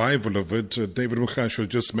 the revival of it. David Mogashoa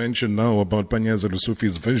just mentioned now about Panyaza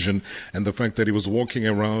Lesufi's vision and the fact that he was walking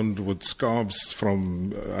around with scarves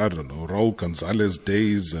from, Raul Gonzalez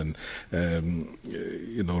days and,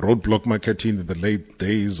 Roadblock Marketing in the late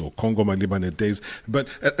days or Congo Malibane days. But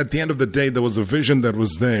at the end of the day, there was a vision that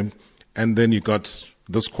was there and then you got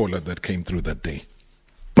this caller that came through that day.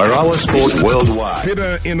 Marawa Sport Worldwide.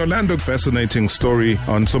 Peter, in Orlando, fascinating story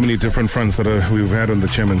on so many different fronts that we've had on the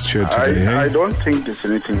chairman's chair today. I don't think there's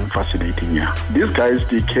anything fascinating here. These guys,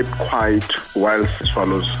 they kept quiet while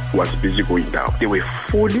Swallows was busy going down. They were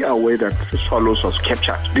fully aware that Swallows was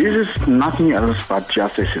captured. This is nothing else but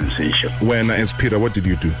just a sensation. When, as Peter, what did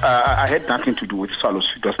you do? I had nothing to do with Swallows.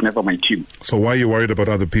 It was never my team. So why are you worried about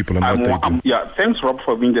other people and what they do? Yeah, thanks, Rob,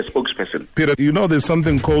 for being the spokesperson. Peter, you know there's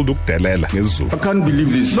something called Ukdelela. I can't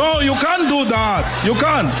believe this. No, you can't do that. You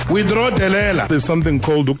can't withdraw Delela. There's something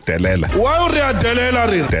called Delela. Why are you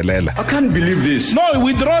Delela? Delela. I can't believe this. No,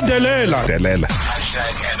 withdraw Delela. Delela.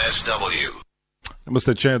 #NSW.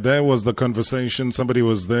 Mr. Chair, there was the conversation. Somebody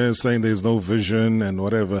was there saying there's no vision and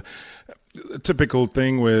whatever. A typical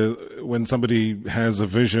thing where when somebody has a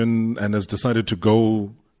vision and has decided to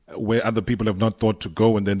go where other people have not thought to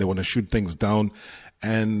go, and then they want to shoot things down.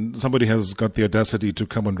 And somebody has got the audacity to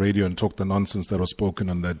come on radio and talk the nonsense that was spoken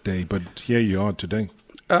on that day. But here you are today.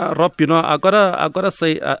 Rob, I gotta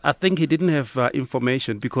say, I think he didn't have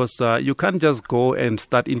information because you can't just go and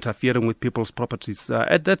start interfering with people's properties.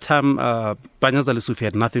 At that time, Panyaza Lesufi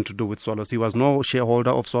had nothing to do with Swallows. He was no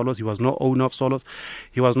shareholder of Swallows. He was no owner of Swallows.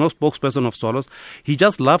 He was no spokesperson of Swallows. He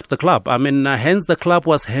just loved the club. I mean, hence the club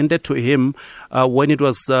was handed to him when it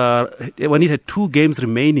had 2 games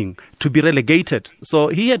remaining to be relegated. So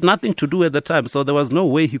he had nothing to do at the time. So there was no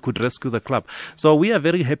way he could rescue the club. So we are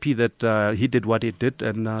very happy that he did what he did,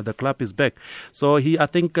 and the club is back. So I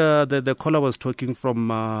think the caller was talking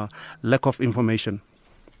from lack of information.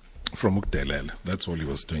 From Ukdelel. That's all he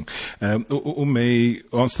was doing. Ume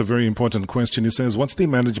asked a very important question. He says, what's the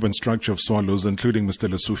management structure of Swallows, including Mr.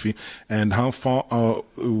 Lesufi, and how far are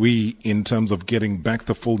we in terms of getting back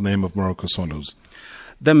the full name of Morocco Swallows?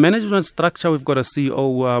 The management structure, we've got a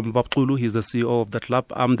CEO, Bob Kulu, he's the CEO of the club.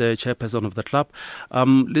 I'm the chairperson of the club.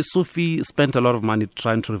 Lesufi spent a lot of money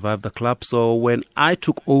trying to revive the club. So when I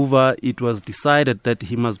took over, it was decided that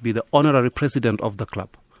he must be the honorary president of the club.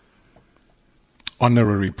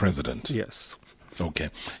 Honorary president? Yes.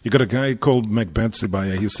 Okay. You got a guy called Macbeth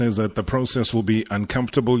Sibaya. He says that the process will be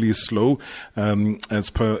uncomfortably slow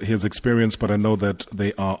as per his experience, but I know that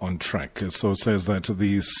they are on track. So it says that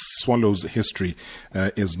the Swallows history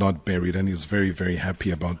is not buried, and he's very, very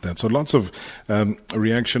happy about that. So lots of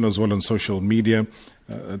reaction as well on social media.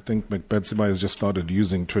 I think Macbeth Sibaya has just started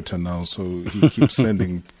using Twitter now, so he keeps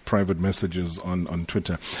sending private messages on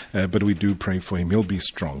Twitter. But we do pray for him. He'll be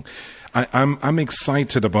strong. I'm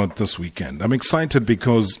excited about this weekend. I'm excited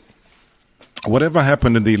because whatever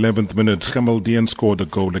happened in the 11th minute, Kamal Dian scored a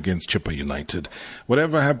goal against Chippa United.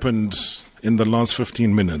 Whatever happened in the last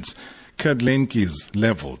 15 minutes, Kurt Lenki's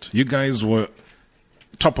leveled. You guys were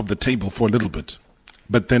top of the table for a little bit,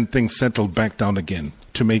 but then things settled back down again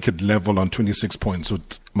to make it level on 26 points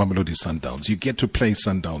with Mamelodi Sundowns. You get to play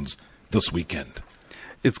Sundowns this weekend.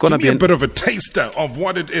 It's going to be a bit of a taster of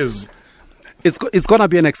what it is. It's going to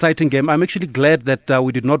be an exciting game. I'm actually glad that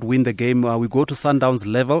we did not win the game. We go to Sundowns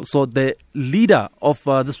level. So the leader of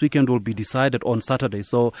this weekend will be decided on Saturday.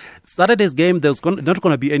 So Saturday's game, there's not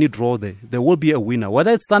going to be any draw there. There will be a winner,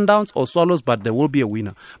 whether it's Sundowns or Swallows, but there will be a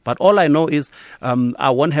winner. But all I know is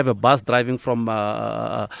I won't have a bus driving from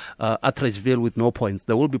Atteridgeville with no points.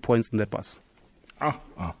 There will be points in that bus.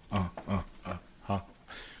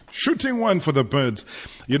 Shooting one for the birds.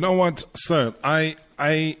 You know what, sir?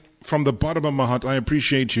 I from the bottom of my heart, I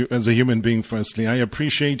appreciate you as a human being, firstly. I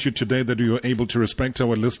appreciate you today that you were able to respect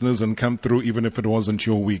our listeners and come through even if it wasn't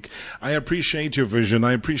your week. I appreciate your vision.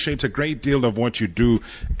 I appreciate a great deal of what you do,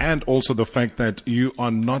 and also the fact that you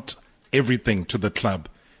are not everything to the club.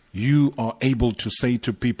 You are able to say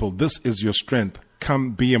to people, this is your strength.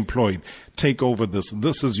 Come be employed. Take over this.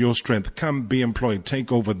 This is your strength. Come be employed.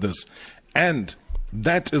 Take over this. And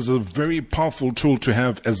that is a very powerful tool to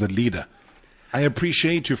have as a leader. I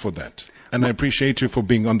appreciate you for that. And I appreciate you for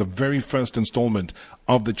being on the very first installment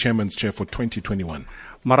of the Chairman's Chair for 2021.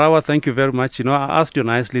 Marawa, thank you very much. I asked you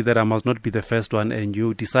nicely that I must not be the first one, and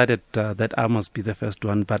you decided that I must be the first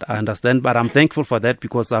one. But I understand. But I'm thankful for that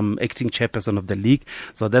because I'm acting chairperson of the league,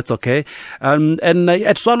 so that's okay. And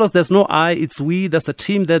at Swallows, there's no I, it's we. There's a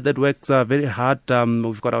team that works very hard.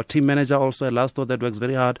 We've got our team manager also, Elasto, that works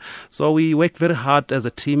very hard. So we work very hard as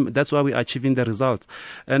a team. That's why we're achieving the results.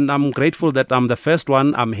 And I'm grateful that I'm the first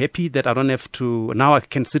one. I'm happy that I don't have to. Now I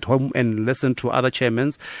can sit home and listen to other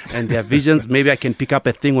chairmen and their visions. Maybe I can pick up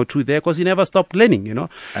a thing or two there because he never stopped learning, you know.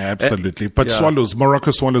 Absolutely. But Swallows,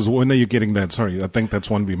 Morocco Swallows, when are you getting that? Sorry, I think that's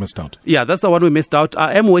one we missed out. Yeah, that's the one we missed out.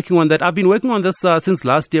 I am working on that. I've been working on this since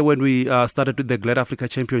last year when we started with the Glad Africa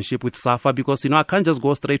Championship with SAFA because, you know, I can't just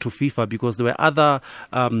go straight to FIFA because there were other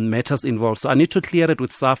matters involved. So I need to clear it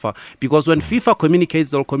with SAFA because when FIFA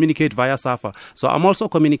communicates, they'll communicate via SAFA. So I'm also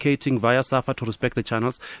communicating via SAFA to respect the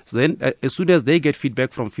channels. So then as soon as they get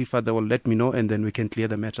feedback from FIFA, they will let me know and then we can clear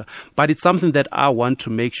the matter. But it's something that I want to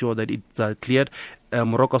make sure that it's cleared.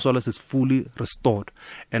 Morocco Swallows is fully restored.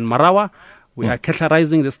 And Marawa, we are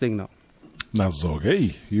catalyzing this thing now. Nazog,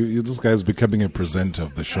 hey, this guy is becoming a presenter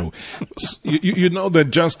of the show. You know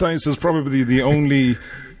that Justice is probably the only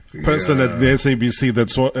person at the SABC that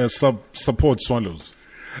supports Swallows.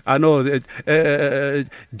 I know.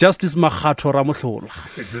 Justice Makhato Ramothola.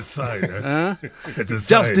 It's a sign. It's a sign.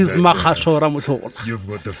 Justice Makhato Ramothola. You've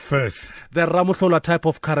got the first. The Ramothola type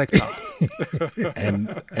of character.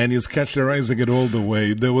 and he's characterizing it all the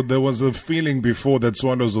way. There was a feeling before that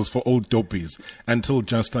Swallows was for old dopies until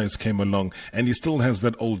Justice came along. And he still has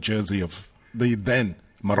that old jersey of the then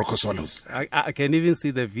Morocco Swallows. I can even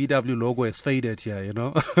see the VW logo is faded here, you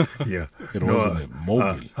know. Yeah. It wasn't a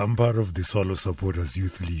mobile. I'm part of the Swallow Supporters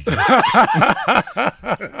Youth League.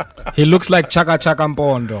 He looks like Chaka Chaka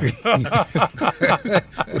Mpondo.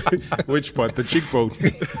 Which part? The cheekbone.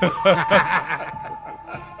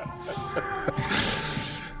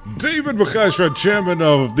 David Mogashoa, chairman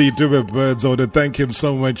of the Dube Birds. I want to thank him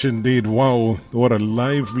so much indeed. Wow, what a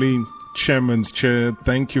lively chairman's chair.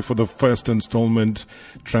 Thank you for the first installment.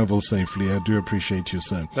 Travel safely. I do appreciate you,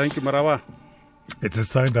 sir. Thank you, Marawa. It's a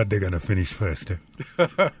sign that they're going to finish first.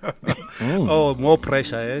 Oh, more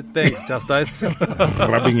pressure. Eh? Thanks, Justice.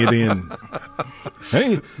 Rubbing it in.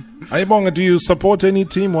 Hey, Ayabonga, do you support any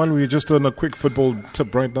team while we're just on a quick football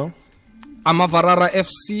tip right now? I'm a Varara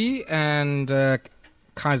FC and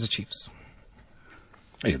Kaizer Chiefs.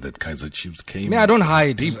 Hey, that Kaizer Chiefs came. I don't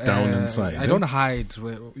hide. Deep down inside. I don't hide.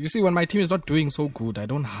 You see, when my team is not doing so good, I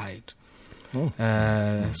don't hide. So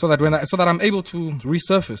that I'm able to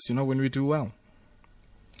resurface, you know, when we do well.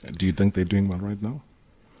 Do you think they're doing well right now?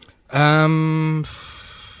 I'm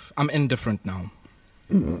indifferent now.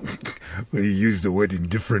 When you use the word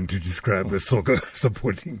indifferent to describe a soccer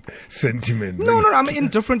supporting sentiment. No, I'm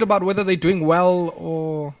indifferent about whether they're doing well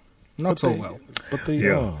or not so well. But they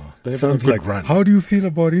are. They sounds like run. How do you feel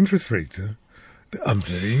about interest rates? Huh? I'm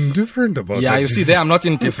very indifferent about that. Yeah, you see, there I'm not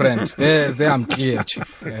indifferent. there I'm clear,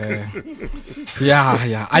 Chief.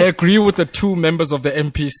 Yeah. I agree with the two members of the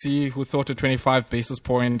MPC who thought a 25 basis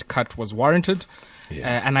point cut was warranted.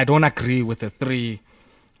 Yeah. And I don't agree with the three,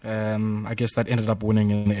 I guess, that ended up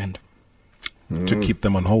winning in the end. To keep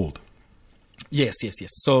them on hold. Yes.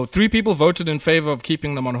 So 3 people voted in favor of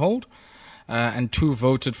keeping them on hold, and 2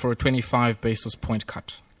 voted for a 25 basis point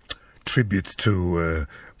cut. Tributes to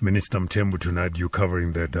Minister Mthembu tonight. You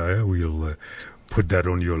covering that, Daya. We'll put that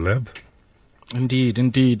on your lab. Indeed.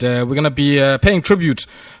 We're going to be paying tribute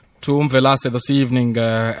to Umvelase this evening.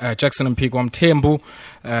 Jackson Mpikwa Mthembu,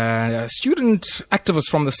 student activist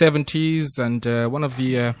from the 70s and one of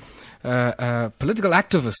the political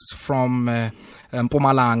activists from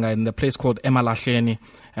Mpumalanga in the place called Emalahleni.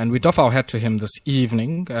 And we doff our hat to him this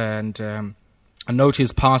evening and note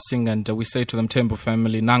his passing, and we say to the Mthembu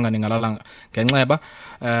family, Nanga Ningalala Gengleba.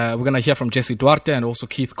 We're going to hear from Jesse Duarte and also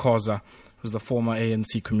Keith Khoza, who's the former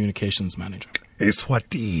ANC communications manager.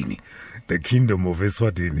 Eswatini, the kingdom of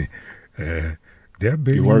Eswatini. They're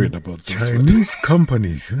being worried about Chinese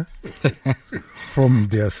companies from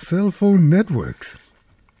their cell phone networks.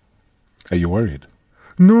 Are you worried?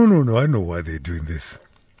 No. I know why they're doing this.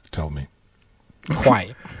 Tell me.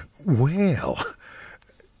 Why? Well,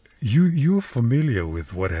 you're familiar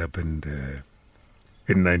with what happened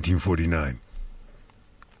in 1949.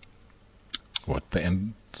 What, the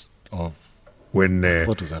end of... When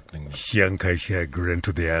what was happening? Chiang Kai-shek ran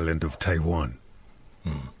to the island of Taiwan.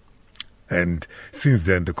 And since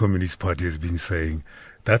then, the Communist Party has been saying,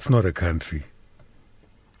 that's not a country.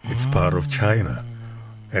 It's part of China,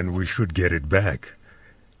 and we should get it back.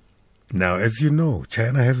 Now, as you know,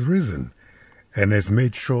 China has risen and has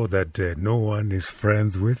made sure that no one is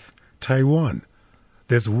friends with Taiwan.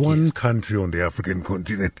 There's one country on the African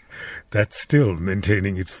continent that's still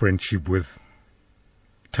maintaining its friendship with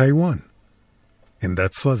Taiwan, and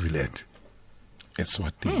that's Swaziland.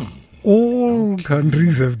 Eswatini. All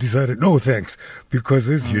countries have decided, no thanks, because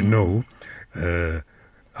as you know,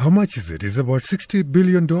 how much is it? It's about $60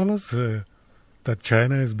 billion that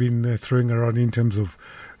China has been throwing around in terms of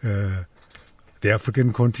the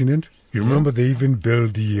African continent. You remember they even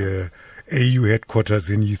built the AU headquarters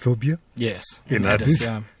in Ethiopia? Yes. In Addis.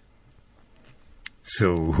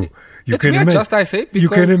 So you It's weird, just I say, you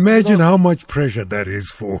can because imagine those- how much pressure that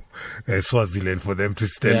is for Swaziland for them to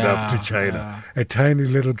stand up to China, a tiny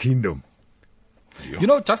little kingdom. You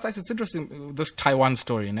know, just as it's interesting, this Taiwan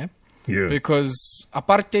story, né? Yeah. Because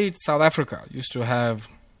apartheid South Africa used to have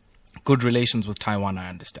good relations with Taiwan, I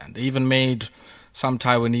understand. They even made some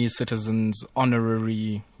Taiwanese citizens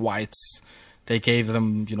honorary whites. They gave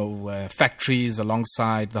them, factories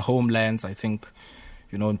alongside the homelands, I think,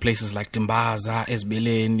 in places like Timbaza,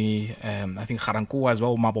 Esbeleni, I think Garankuwa as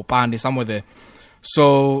well, Mabopande, somewhere there.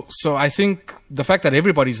 So I think the fact that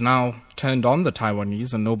everybody's now turned on the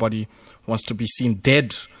Taiwanese and nobody wants to be seen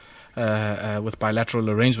dead with bilateral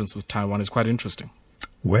arrangements with Taiwan is quite interesting.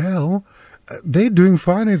 Well, they're doing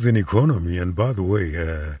fine as an economy. And by the way,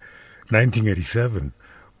 1987,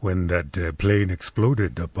 when that plane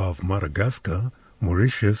exploded above Madagascar,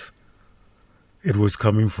 Mauritius, it was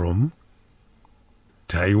coming from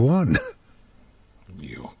Taiwan.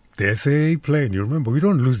 The SAA plane, you remember, we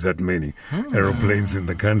don't lose that many aeroplanes in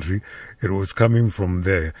the country. It was coming from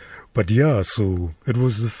there. But yeah, so it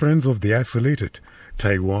was the friends of the isolated,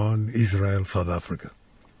 Taiwan, Israel, South Africa.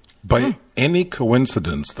 By any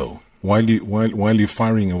coincidence, though, while you're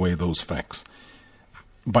firing away those facts,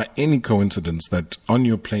 by any coincidence that on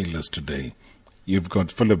your playlist today, you've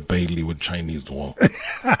got Philip Bailey with Chinese wall.